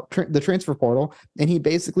asked about the transfer portal, and he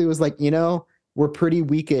basically was like, we're pretty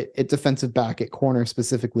weak at defensive back, at corner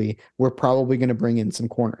specifically. We're probably going to bring in some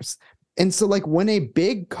corners. And so, like, when a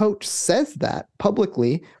big coach says that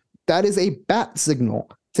publicly, that is a bat signal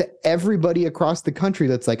to everybody across the country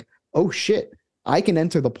that's like, oh shit, I can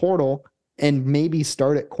enter the portal and maybe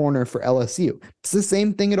start at corner for LSU. It's the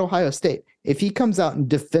same thing at Ohio State. If he comes out and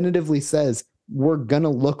definitively says, we're going to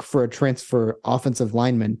look for a transfer offensive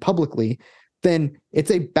lineman publicly, then it's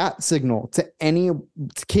a bat signal to any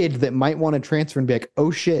kid that might want to transfer and be like, oh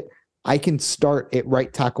shit, I can start at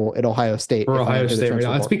right tackle at Ohio State. For Ohio State right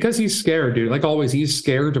now. It's because he's scared, dude. Like always, he's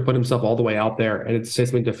scared to put himself all the way out there and say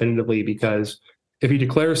something definitively, because if he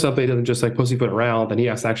declares something, he doesn't just like pussyfoot around, then he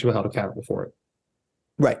has to actually be held accountable for it.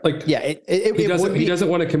 Right. Like, yeah, he doesn't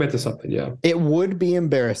want to commit to something. Yeah. It would be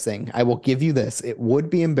embarrassing. I will give you this. It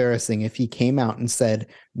would be embarrassing if he came out and said,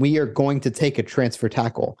 we are going to take a transfer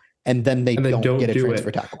tackle, and then they don't get a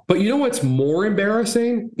transfer tackle. But you know what's more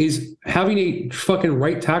embarrassing is having a fucking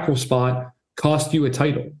right tackle spot cost you a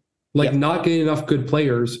title. Like not getting enough good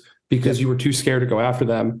players because you were too scared to go after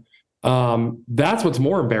them. That's what's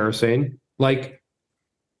more embarrassing. Like,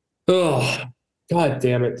 ugh. God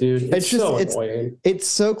damn it, dude. It's just so annoying. It's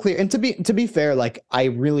so clear. And to be fair, like I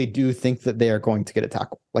really do think that they are going to get a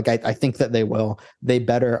tackle. Like I think that they will. They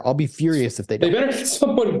better. I'll be furious if they don't. They better get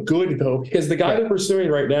someone good though, because the guy they're pursuing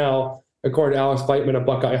right now, according to Alex Feitman of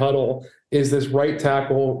Buckeye Huddle, is this right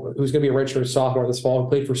tackle who's going to be a redshirt sophomore this fall, who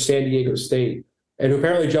played for San Diego State, and who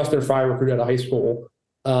apparently Justin Fry recruited out of high school.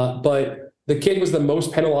 But the kid was the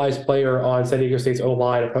most penalized player on San Diego State's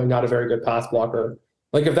O-line, and probably not a very good pass blocker.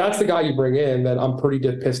 Like if that's the guy you bring in, then I'm pretty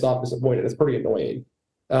pissed off, disappointed. It's pretty annoying.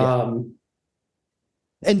 And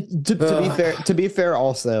to be fair,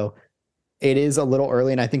 also, it is a little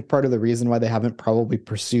early, and I think part of the reason why they haven't probably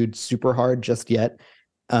pursued super hard just yet.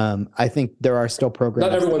 I think there are still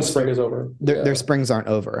programs. Not everyone's spring is over. Their springs aren't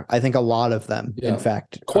over. I think a lot of them, in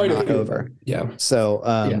fact, quite are not over. Yeah. So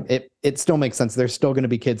it still makes sense. There's still going to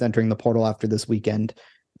be kids entering the portal after this weekend.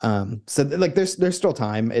 So like there's still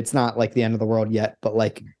time. It's not like the end of the world yet, but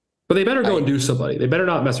like, but they better go and do somebody. They better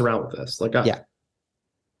not mess around with this. Like, yeah,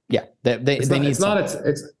 they need. It's not.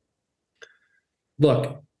 It's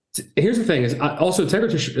look. Here's the thing: is also Tegra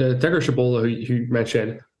Shabola, who you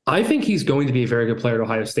mentioned. I think he's going to be a very good player at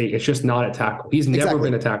Ohio State. It's just not at tackle. He's never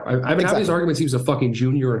been a tackle. I've been having these arguments. He was a fucking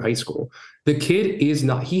junior in high school. The kid is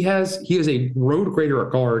not. He is a road grader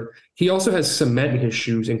at guard. He also has cement in his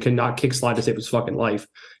shoes and cannot kick slide to save his fucking life.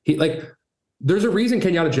 There's a reason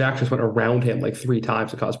Kenyatta Jackson went around him like 3 times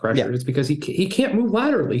to cause pressure. Yeah. It's because he can't move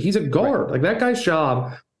laterally. He's a guard. Right. Like that guy's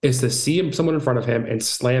job is to see someone in front of him and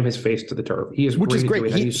slam his face to the turf. He is Which great is great. At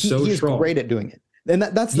doing He's so strong. He's great at doing it. And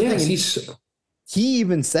that's the thing. He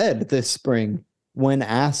even said this spring when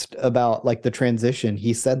asked about like the transition,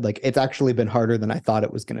 he said like, it's actually been harder than I thought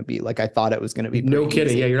it was going to be. Like I thought it was going to be. No kidding.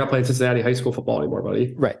 Easy. Yeah. You're not playing Cincinnati high school football anymore,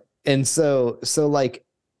 buddy. Right. And so like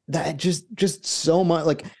that just so much,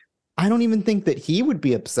 like, I don't even think that he would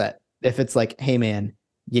be upset if it's like, hey man,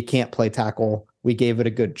 you can't play tackle. We gave it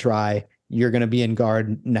a good try. You're going to be in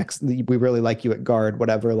guard next. We really like you at guard,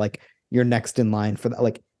 whatever. Like you're next in line for that.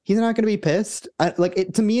 Like, he's not going to be pissed.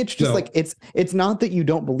 To me, it's just like, it's not that you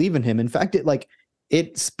don't believe in him. In fact,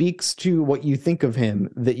 it speaks to what you think of him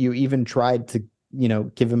that you even tried to,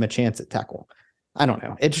 give him a chance at tackle. I don't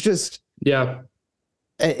know. It's just, yeah,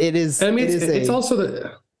 it is. I mean, it's also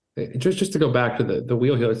just to go back to the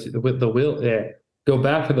wheel here, go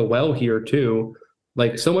back to the well here too.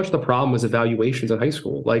 Like so much of the problem was evaluations in high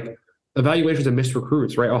school. Like evaluations of missed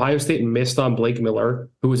recruits, right? Ohio State missed on Blake Miller,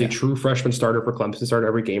 who was a true freshman starter for Clemson, started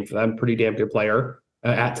every game for them, pretty damn good player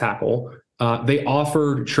at tackle. They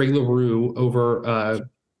offered Trey LaRue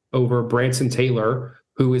over Branson Taylor,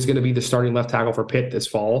 who is going to be the starting left tackle for Pitt this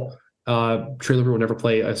fall. Trey LaRue will never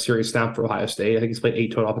play a serious snap for Ohio State. I think he's played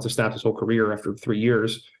 8 total offensive snaps his whole career after 3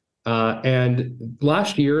 years. And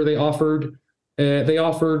last year they offered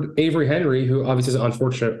Avery Henry, who obviously is an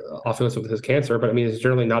unfortunate offense with his cancer, but I mean, he's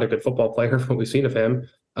generally not a good football player from what we've seen of him,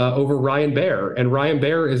 over Ryan Baer. And Ryan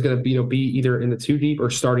Baer is going to be either in the 2 deep or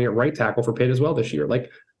starting at right tackle for Pitt as well this year. Like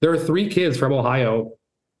there are 3 kids from Ohio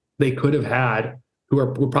they could have had who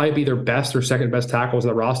would probably be their best or second best tackles in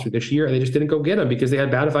the roster this year. And they just didn't go get them because they had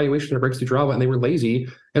bad evaluation or breaks to drama and they were lazy.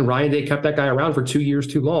 And Ryan Day kept that guy around for 2 years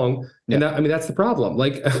too long. And that's the problem.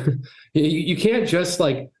 Like you can't just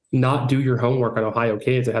like not do your homework on Ohio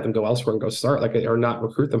kids and have them go elsewhere and go start or not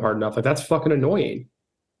recruit them hard enough. Like that's fucking annoying.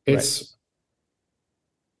 It's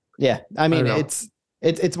yeah. I mean,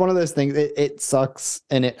 it's one of those things. It sucks.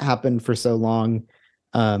 And it happened for so long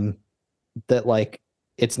that like,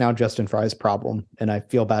 it's now Justin Fry's problem. And I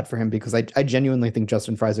feel bad for him because I genuinely think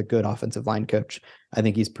Justin Fry's a good offensive line coach. I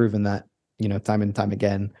think he's proven that, time and time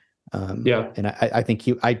again. And I think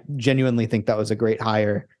I genuinely think that was a great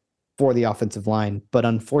hire for the offensive line, but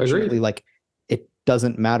unfortunately, like it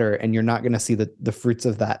doesn't matter. And you're not going to see the fruits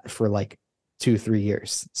of that for like 2-3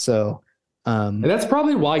 years. So, and that's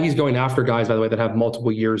probably why he's going after guys, by the way, that have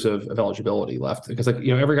multiple years of eligibility left. Because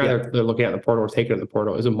every guy they're looking at in the portal or taking in the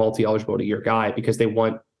portal is a multi-eligibility year guy because they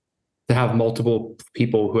want to have multiple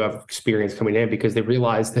people who have experience coming in because they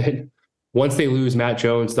realize that once they lose Matt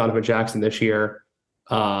Jones, Donovan Jackson this year,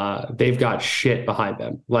 they've got shit behind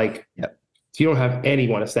them. Like you don't have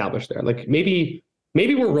anyone established there. Like maybe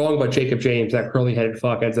we're wrong about Jacob James, that curly-headed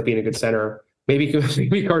fuck ends up being a good center. Maybe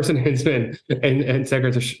Carson Hinsman and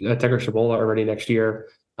Tegra Shabola are ready next year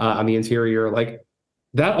on the interior. Like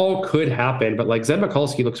that all could happen, but like Zed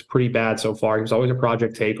Mikulski looks pretty bad so far. He was always a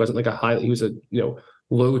project tape. Wasn't like he was a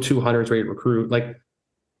low 200s rated recruit. Like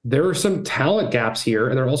there are some talent gaps here,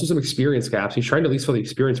 and there are also some experience gaps. He's trying to at least fill the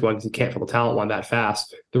experience one because he can't fill the talent one that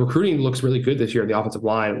fast. The recruiting looks really good this year in the offensive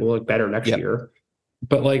line. It will look better next year,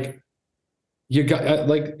 but like. You got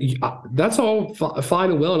that's all fine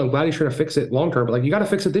and well, and I'm glad he's trying to fix it long term. But like, you got to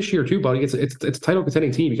fix it this year too, buddy. It's a title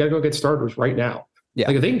contending team. You got to go get starters right now. Yeah.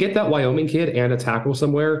 Like if they can get that Wyoming kid and a tackle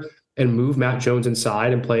somewhere and move Matt Jones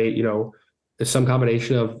inside and play, some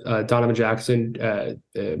combination of Donovan Jackson,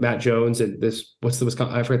 Matt Jones, and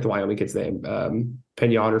I forget the Wyoming kid's name,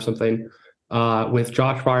 Pignon or something, with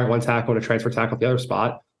Josh Pryor at one tackle and a transfer tackle at the other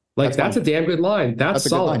spot. Like that's a damn good line. That's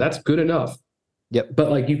solid. That's good enough. Yep.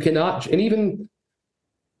 But like you cannot, and even,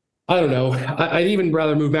 I don't know, I'd even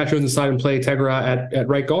rather move Matt Jones inside and play Tegra at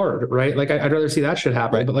right guard, right? Like I'd rather see that shit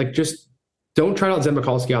happen. Right. But like just don't try out Zed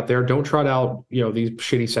Mikulski out there. Don't try out, these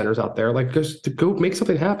shitty centers out there. Like just to go make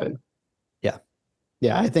something happen. Yeah.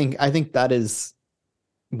 Yeah. I think that is,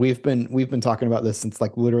 we've been talking about this since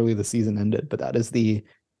like literally the season ended, but that is the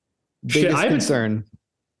biggest concern.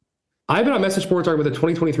 I've been on message boards talking about the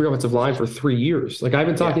 2023 offensive line for 3 years. Like I've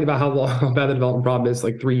been talking about how bad the development problem is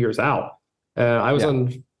like 3 years out. I was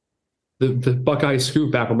on the Buckeye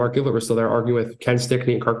scoop back when Mark Gillett was still there arguing with Ken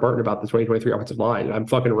Stickney and Kirk Barton about the 2023 offensive line. And I'm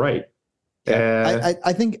fucking right. Yeah.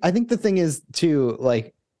 I think the thing is too,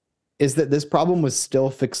 like, is that this problem was still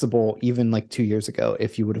fixable even like 2 years ago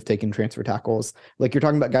if you would have taken transfer tackles. Like, you're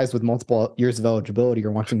talking about guys with multiple years of eligibility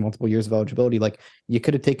or watching multiple years of eligibility. Like, you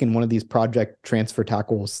could have taken one of these project transfer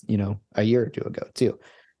tackles, a year or two ago too.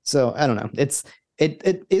 So I don't know.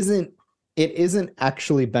 It isn't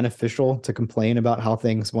actually beneficial to complain about how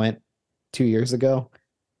things went 2 years ago.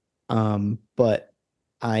 But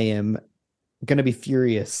I am going to be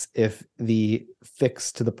furious if the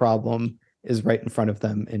fix to the problem is right in front of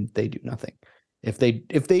them and they do nothing. If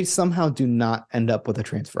they somehow do not end up with a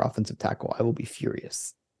transfer offensive tackle, I will be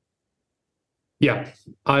furious. Yeah,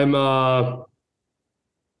 I'm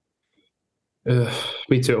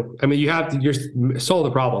me too. I mean, you're solve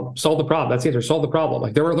the problem. Solve the problem. That's the answer. Solve the problem.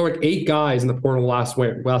 Like there were like 8 guys in the portal last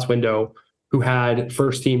window who had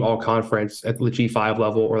first team all conference at the G5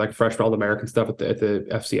 level or like freshman All American stuff at the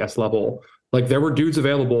FCS level. Like there were dudes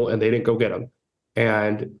available and they didn't go get them.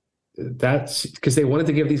 And that's because they wanted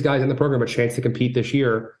to give these guys in the program a chance to compete this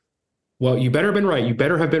year. Well, you better have been right. You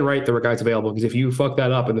better have been right. There were guys available, because if you fuck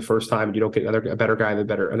that up in the first time and you don't get a better guy in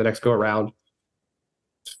the next go around.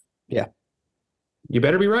 Yeah. You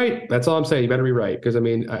better be right. That's all I'm saying. You better be right. Because I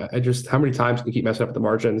mean, I just, how many times can you keep messing up with the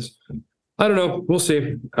margins? I don't know. We'll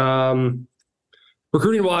see.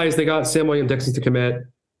 Recruiting wise, they got Sam Williams-Dixon to commit.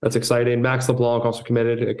 That's exciting. Max LeBlanc also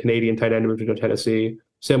committed, a Canadian tight end, moved to Tennessee.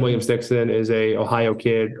 Sam Williams-Dixon is a Ohio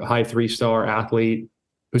kid, a high 3-star athlete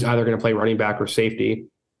who's either going to play running back or safety.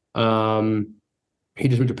 He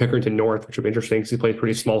just moved to Pickerington North, which would be interesting because he played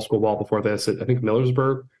pretty small school ball before this at, I think,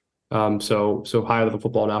 Millersburg. So high level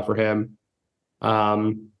football now for him.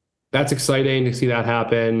 That's exciting to see that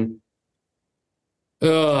happen.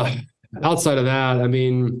 Outside of that, I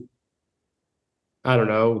mean, I don't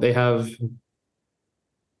know. They have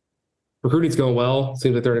recruiting's going well.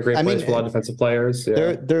 Seems like they're in a great place for a lot of defensive players.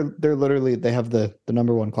 Yeah. They're literally, they have the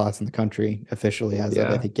number 1 class in the country officially as of,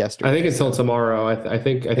 I think, yesterday. I think until tomorrow. I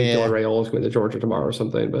think Dylan Rayola is going to Georgia tomorrow or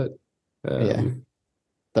something. But I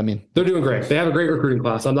mean, they're doing great. They have a great recruiting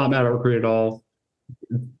class. I'm not mad at recruiting at all.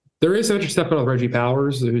 There is some interesting stuff going on with Reggie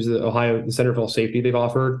Powers, who's the Centerville safety they've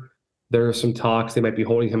offered. There are some talks they might be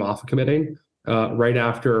holding him off of committing. Right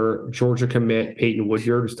after Georgia commit Peyton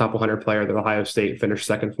Woodyard, who's top 100 player that Ohio State finished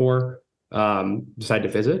second for, decided to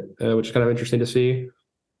visit, which is kind of interesting to see.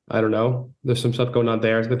 I don't know. There's some stuff going on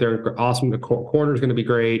there, but they're awesome. The corner is going to be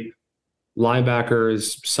great. Linebacker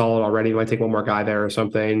is solid already. You might take one more guy there or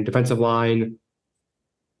something. Defensive line's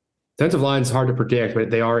hard to predict,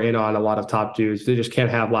 but they are in on a lot of top dudes. They just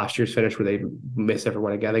can't have last year's finish where they miss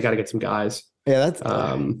everyone again. They got to get some guys. Yeah,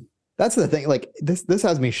 that's the thing. Like this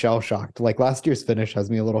has me shell shocked. Like last year's finish has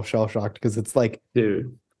me a little shell shocked because it's like,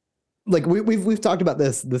 dude, like we've talked about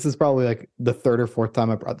this. This is probably like the 3rd or 4th time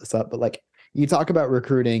I brought this up, but like you talk about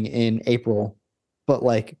recruiting in April, but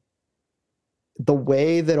like the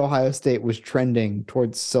way that Ohio State was trending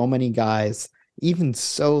towards so many guys, even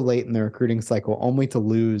so late in the recruiting cycle, only to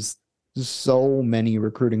lose so many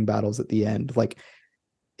recruiting battles at the end. Like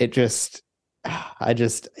it has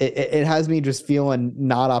me just feeling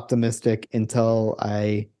not optimistic until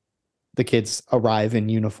the kids arrive in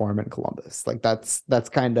uniform in Columbus. Like that's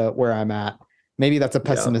kind of where I'm at. Maybe that's a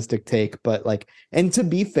pessimistic take, but like, and to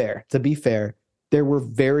be fair, there were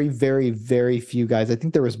very, very, very few guys. I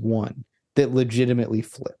think there was one that legitimately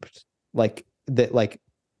flipped, like that, like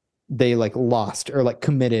they like lost or like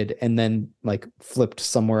committed and then like flipped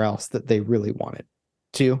somewhere else that they really wanted.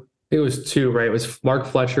 2? It was 2, right? It was Mark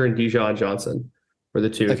Fletcher and Dijon Johnson were the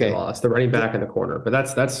 2 they lost. The running back and the corner, but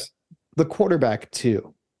that's the quarterback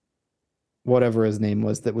too. Whatever his name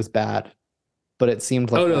was, that was bad, but it seemed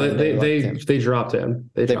like they dropped him.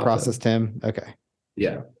 They processed him. Okay,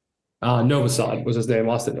 yeah. Novosad was his name.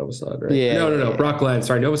 Lost it, Novosad, right? Yeah. No. Brock Glenn.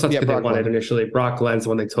 Sorry, Novosad's the they wanted initially. Brock Glenn's the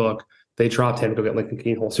one they took. They dropped him to go get Lincoln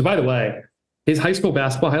Keenholz. So by the way, his high school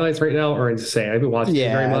basketball highlights right now are insane. I've been watching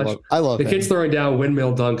him very much. I love the kid's throwing down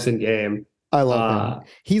windmill dunks in game. I love him.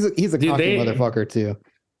 He's a cocky motherfucker too.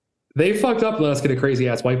 They fucked up and let us get a crazy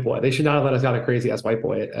ass white boy. They should not have let us got a crazy ass white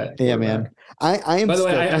boy. Man. I am. By the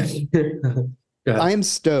way, I am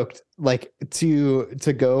stoked. Like to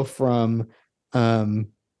go from, I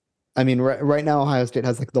mean, right now Ohio State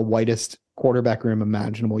has like the whitest quarterback room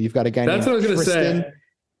imaginable. You've got a guy. That's what I was going to say.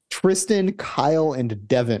 Tristan, Kyle, and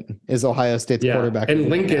Devin is Ohio State's quarterback. And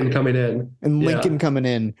Lincoln coming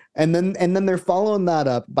in. And then they're following that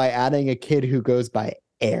up by adding a kid who goes by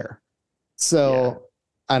Air. So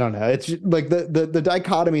I don't know. It's like the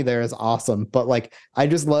dichotomy there is awesome. But like I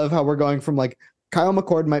just love how we're going from like Kyle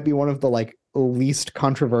McCord might be one of the like least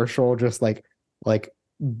controversial, just like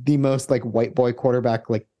the most like white boy quarterback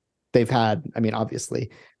like they've had, I mean,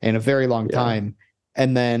 obviously, in a very long time.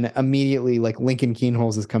 And then immediately like Lincoln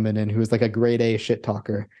Keenholz is coming in, who's like a grade A shit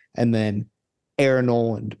talker. And then Aaron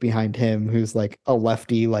Noland behind him, who's like a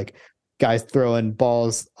lefty, like guys throwing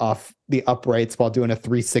balls off the uprights while doing a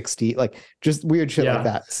 360, like just weird shit like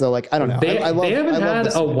that. So like, I don't know. They haven't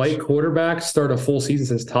had a white quarterback start a full season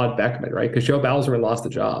since Todd Beckman, right? Because Joe Bowserman lost the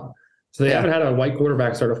job. So they haven't had a white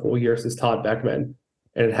quarterback start a full year since Todd Beckman.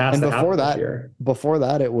 And it has to happen this year. Before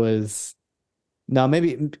that, it was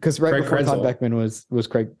maybe because Craig before Krenzel. Todd Beckman was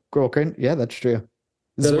Craig Golkin. Yeah, that's true.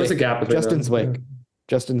 There was a gap between Justin Zwick. Yeah.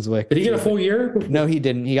 Justin Zwick. Did he get a full year? No, he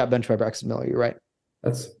didn't. He got benched by Braxton Miller. You're right.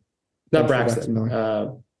 That's not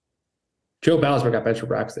Braxton. Joe Bowser got benched for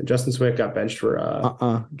Braxton. Justin Zwick got benched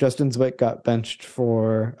for Justin Zwick got benched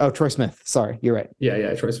for Troy Smith. Sorry, you're right.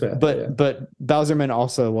 Yeah, Troy Smith. But Bowserman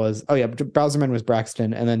also was Bowserman was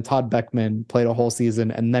Braxton, and then Todd Beckman played a whole season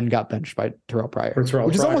and then got benched by Terrell Pryor,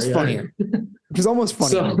 which is almost funnier. Which is almost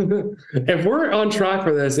funny. So if we're on track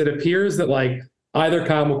for this, it appears that like either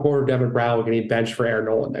Kyle McCord or Devin Brown will get benched for Aaron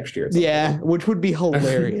Noland next year. Yeah, which would be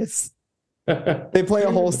hilarious. They play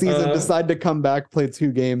a whole season, decide to come back, play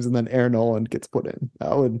 2 games, and then Aaron Noland gets put in.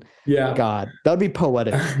 That would, God, that would be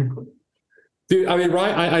poetic. Dude, I mean,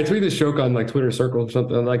 Ryan, I tweeted this joke on like Twitter Circle or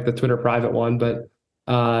something, like the Twitter private one, but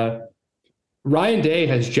Ryan Day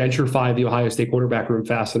has gentrified the Ohio State quarterback room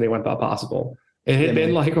faster than they went thought possible. It had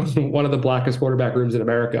been like one of the blackest quarterback rooms in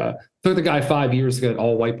America. It took the guy 5 years to get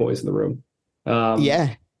all white boys in the room.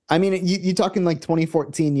 I mean, you talking like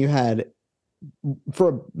 2014, you had, for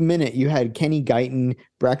a minute, you had Kenny Guyton,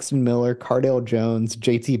 Braxton Miller, Cardale Jones,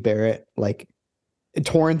 JT Barrett, like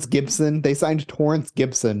Torrance Gibson. They signed Torrance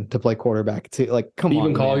Gibson to play quarterback too. Like, come Stephen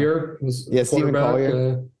on. Collier was Stephen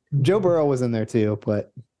Collier. Joe Burrow was in there too,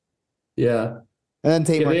 but yeah. And then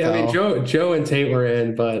Tate Martell. I mean, Joe and Tate were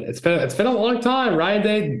in, but it's been a long time. Ryan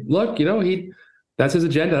Day, look, that's his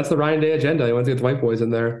agenda. That's the Ryan Day agenda. He wants to get the white boys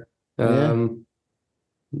in there. I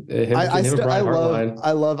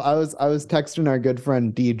was texting our good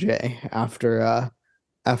friend DJ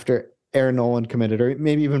after Aaron Noland committed, or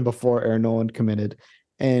maybe even before Aaron Noland committed,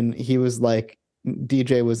 and he was like,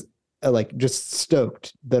 DJ was like just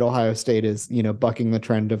stoked that Ohio State is bucking the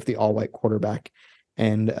trend of the all white quarterback,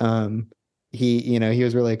 and he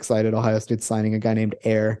was really excited Ohio State's signing a guy named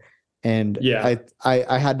Air. And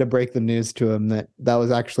I had to break the news to him that was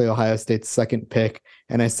actually Ohio State's second pick,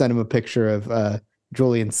 and I sent him a picture of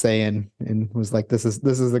Julian Sayin and was like, this is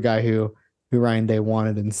the guy who Ryan Day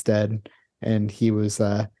wanted instead. And he was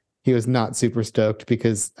not super stoked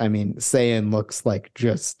because, I mean, Sayin looks like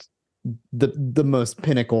just the most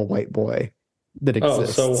pinnacle white boy that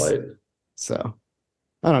exists. Oh, so white. So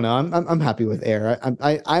I don't know. I'm happy with Air.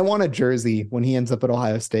 I want a jersey when he ends up at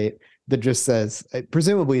Ohio State that just says,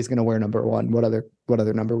 presumably he's going to wear number 1. What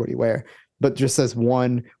other number would he wear? But just says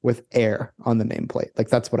 1 with Air on the nameplate. Like,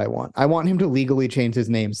 that's what I want. I want him to legally change his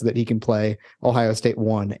name so that he can play Ohio State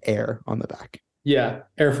 1 Air on the back. Yeah,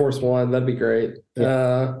 Air Force 1. That'd be great.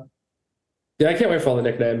 I can't wait for all the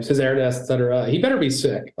nicknames. His air nest, etc. He better be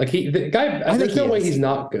sick. Like the guy. There's no way he's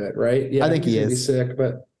not good, right? Yeah, I think he is. He's sick,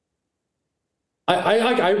 but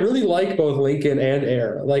I really like both Lincoln and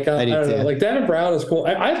Air. Like I don't know. Like Devin Brown is cool.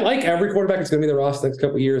 I like every quarterback that's going to be the roster next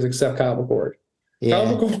couple of years except Kyle McCord. Yeah.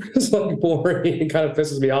 Kyle McCord is like boring and kind of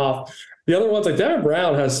pisses me off. The other ones, like Devin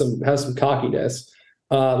Brown, has some cockiness.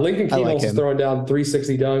 Lincoln Keenholz is throwing down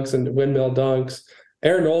 360 dunks and windmill dunks.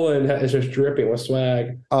 Aaron Noland is just dripping with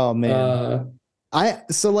swag. Oh man, I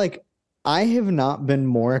have not been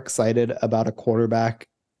more excited about a quarterback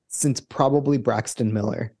since probably Braxton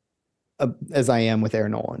Miller as I am with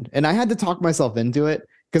Aaron Noland, and I had to talk myself into it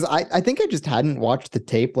because I think I just hadn't watched the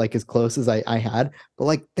tape like as close as I had, but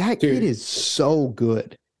like that kid is so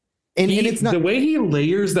good. And it's not the way he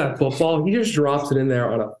layers that football, he just drops it in there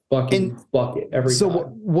on a fucking bucket every time. So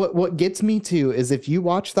what gets me too is if you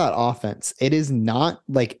watch that offense, it is not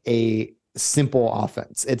like a simple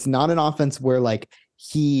offense. It's not an offense where like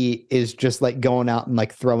he is just like going out and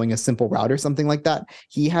like throwing a simple route or something like that.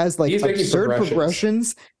 He has like absurd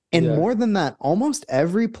progressions. And more than that, almost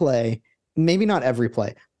every play, maybe not every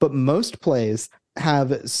play, but most plays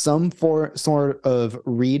have some sort of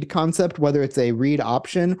read concept, whether it's a read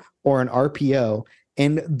option or an RPO,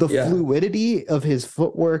 and the fluidity of his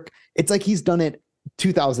footwork. It's like he's done it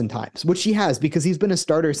 2,000 times, which he has because he's been a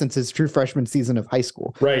starter since his true freshman season of high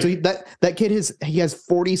school. Right. So that kid has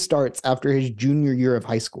 40 starts after his junior year of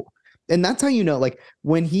high school. And that's how like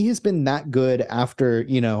when he has been that good after,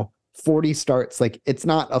 40 starts, like it's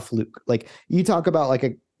not a fluke. Like you talk about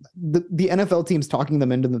like the NFL team's talking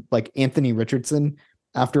them into like Anthony Richardson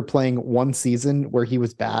after playing one season where he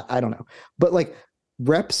was bad. I don't know. But like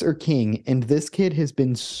reps are king. And this kid has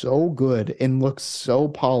been so good and looks so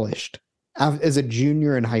polished as a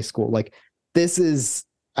junior in high school. Like this is,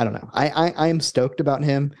 I don't know. I am stoked about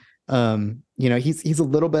him. He's a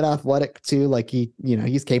little bit athletic too. Like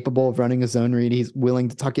he's capable of running a zone read. He's willing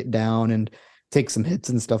to tuck it down and take some hits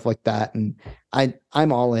and stuff like that. And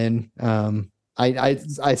I'm all in. I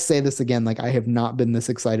say this again, like I have not been this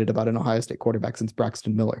excited about an Ohio State quarterback since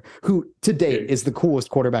Braxton Miller, who to date is the coolest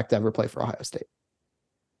quarterback to ever play for Ohio State.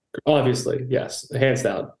 Obviously, yes, hands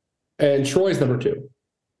down. And Troy's number 2.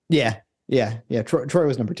 Yeah. Troy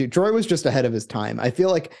was number 2. Troy was just ahead of his time. I feel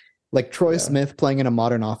like Troy Smith playing in a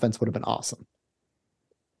modern offense would have been awesome.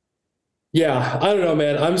 Yeah, I don't know,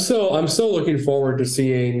 man. I'm so looking forward to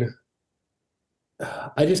seeing.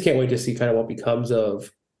 I just can't wait to see kind of what becomes of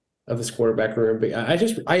this quarterback room. But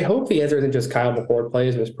I hope the answer isn't just Kyle McCord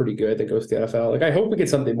plays and is pretty good that goes to the NFL. Like I hope we get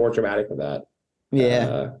something more dramatic than that.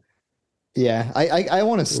 Yeah. I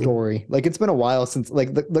want a story. Like it's been a while since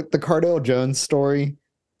like the Cardale Jones story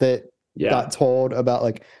that got told about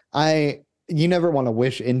like you never want to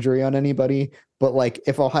wish injury on anybody, but like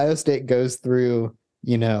if Ohio State goes through,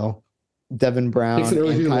 Devin Brown and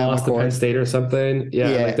Kyle lost McCord, to Penn State or something.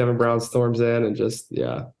 Yeah, like Devin Brown storms in and just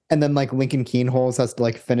and then like Lincoln Keenholz has to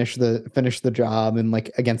like finish the job and like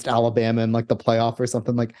against Alabama in like the playoff or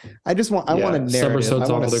something. Like I want a narrative. Somersaults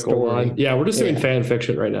off of the goal line. Yeah, we're just doing fan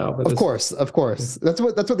fiction right now. Of course. That's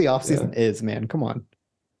what the offseason is, man. Come on.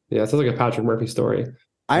 Yeah, it sounds like a Patrick Murphy story.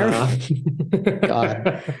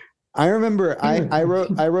 God. I remember I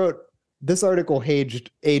wrote this article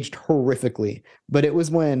aged horrifically, but it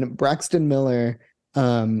was when Braxton Miller,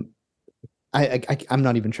 I'm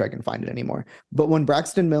not even sure I can find it anymore, but when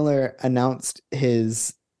Braxton Miller announced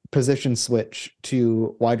his position switch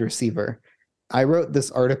to wide receiver, I wrote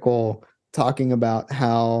this article talking about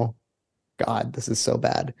how, God, this is so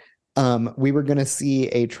bad. We were going to see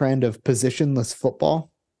a trend of positionless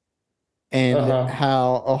football. And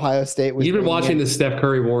how Ohio State was. You've been watching the Steph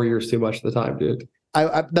Curry Warriors too much of the time, dude.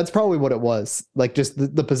 I that's probably what it was, like just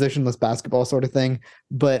the positionless basketball sort of thing.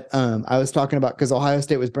 But I was talking about because Ohio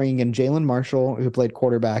State was bringing in Jalen Marshall, who played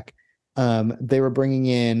quarterback. They were bringing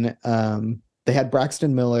in. They had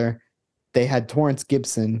Braxton Miller. They had Torrance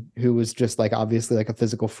Gibson, who was just like obviously like a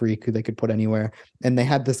physical freak who they could put anywhere. And they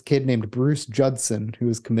had this kid named Bruce Judson, who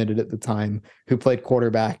was committed at the time, who played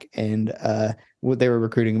quarterback. And what they were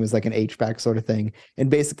recruiting was like an H-back sort of thing. And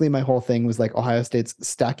basically my whole thing was like Ohio State's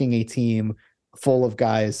stacking a team full of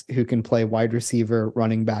guys who can play wide receiver,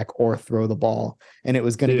 running back, or throw the ball. And it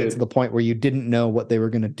was going to get to the point where you didn't know what they were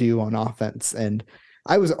going to do on offense. And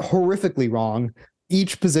I was horrifically wrong.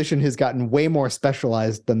 Each position has gotten way more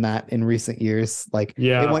specialized than that in recent years. Like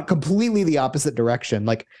it went completely the opposite direction.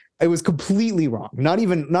 Like it was completely wrong. Not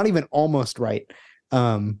even almost right.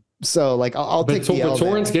 So like I'll take the L.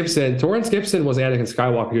 Torrance Gibson was Anakin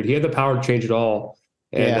Skywalker, dude. He had the power to change it all.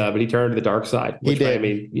 And but he turned to the dark side, which might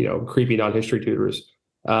mean, creepy non-history tutors.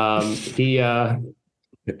 Dude, I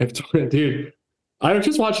was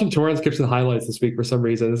just watching Torrance Gibson highlights this week for some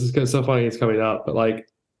reason. This is so funny it's coming up, but like,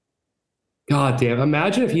 God damn,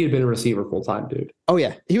 imagine if he had been a receiver full time, dude. Oh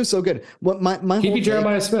yeah, he was so good. What he'd be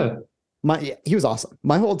Jeremiah Smith. He was awesome.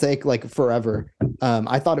 My whole take, like forever,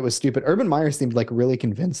 I thought it was stupid. Urban Meyer seemed like really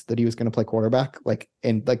convinced that he was going to play quarterback,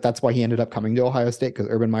 and that's why he ended up coming to Ohio State, because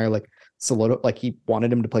Urban Meyer he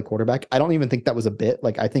wanted him to play quarterback. I don't even think that was a bit.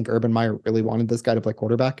 Like I think Urban Meyer really wanted this guy to play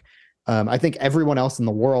quarterback. I think everyone else in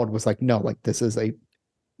the world was like, no, like this is a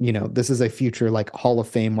future like Hall of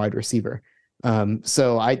Fame wide receiver.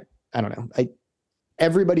 So I don't know.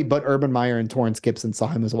 Everybody but Urban Meyer and Torrance Gibson saw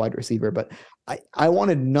him as a wide receiver, but I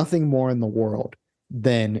wanted nothing more in the world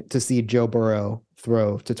than to see Joe Burrow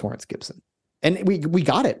throw to Torrance Gibson. And we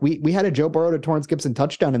got it. We had a Joe Burrow to Torrance Gibson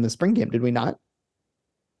touchdown in the spring game, did we not?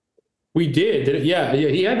 We did. Yeah.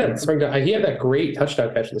 He had that spring. He had that great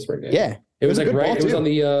touchdown catch in the spring game. Yeah. It was like right. It was on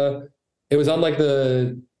the. It was on like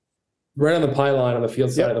the right on the pylon on the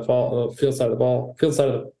field side of the ball. Field side of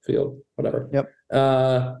the field. Whatever. Yep.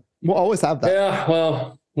 We'll always have that. Yeah.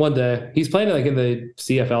 Well, one day he's playing like in the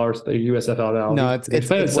CFL or the USFL now. No, it's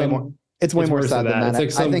way more. It's way more sad than that.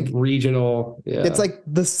 It's like some regional. Yeah. It's like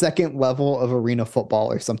the second level of arena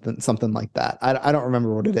football or something like that. I don't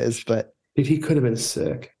remember what it is, but he could have been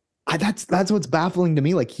sick. That's what's baffling to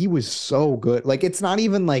me. Like he was so good. Like it's not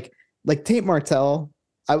even like Tate Martell.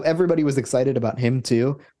 Everybody was excited about him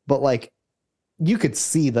too, but like you could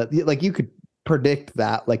see that, like you could predict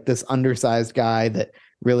that, like this undersized guy that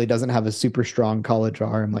really doesn't have a super strong college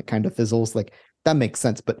arm, like kind of fizzles. Like that makes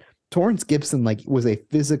sense. But Torrance Gibson like was a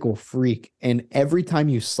physical freak, and every time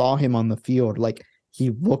you saw him on the field, like he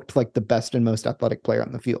looked like the best and most athletic player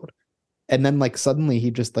on the field. And then like suddenly he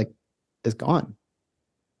just like is gone.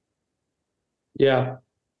 Yeah.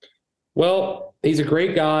 Well, he's a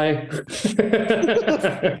great guy.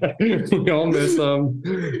 We all miss him.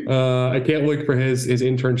 I can't wait for his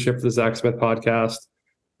internship for the Zach Smith podcast.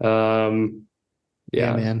 Yeah,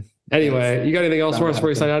 man. Anyway, you got anything else for us before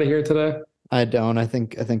we sign out of here today? I don't. I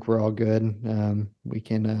think we're all good. We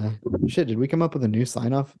can did we come up with a new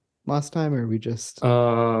sign off last time, or we just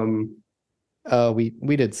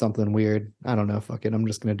we did something weird. I don't know. Fuck it. I'm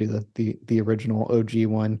just gonna do the original OG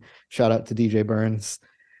one. Shout out to DJ Burns.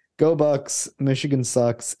 Go Bucks, Michigan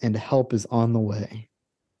sucks, and help is on the way.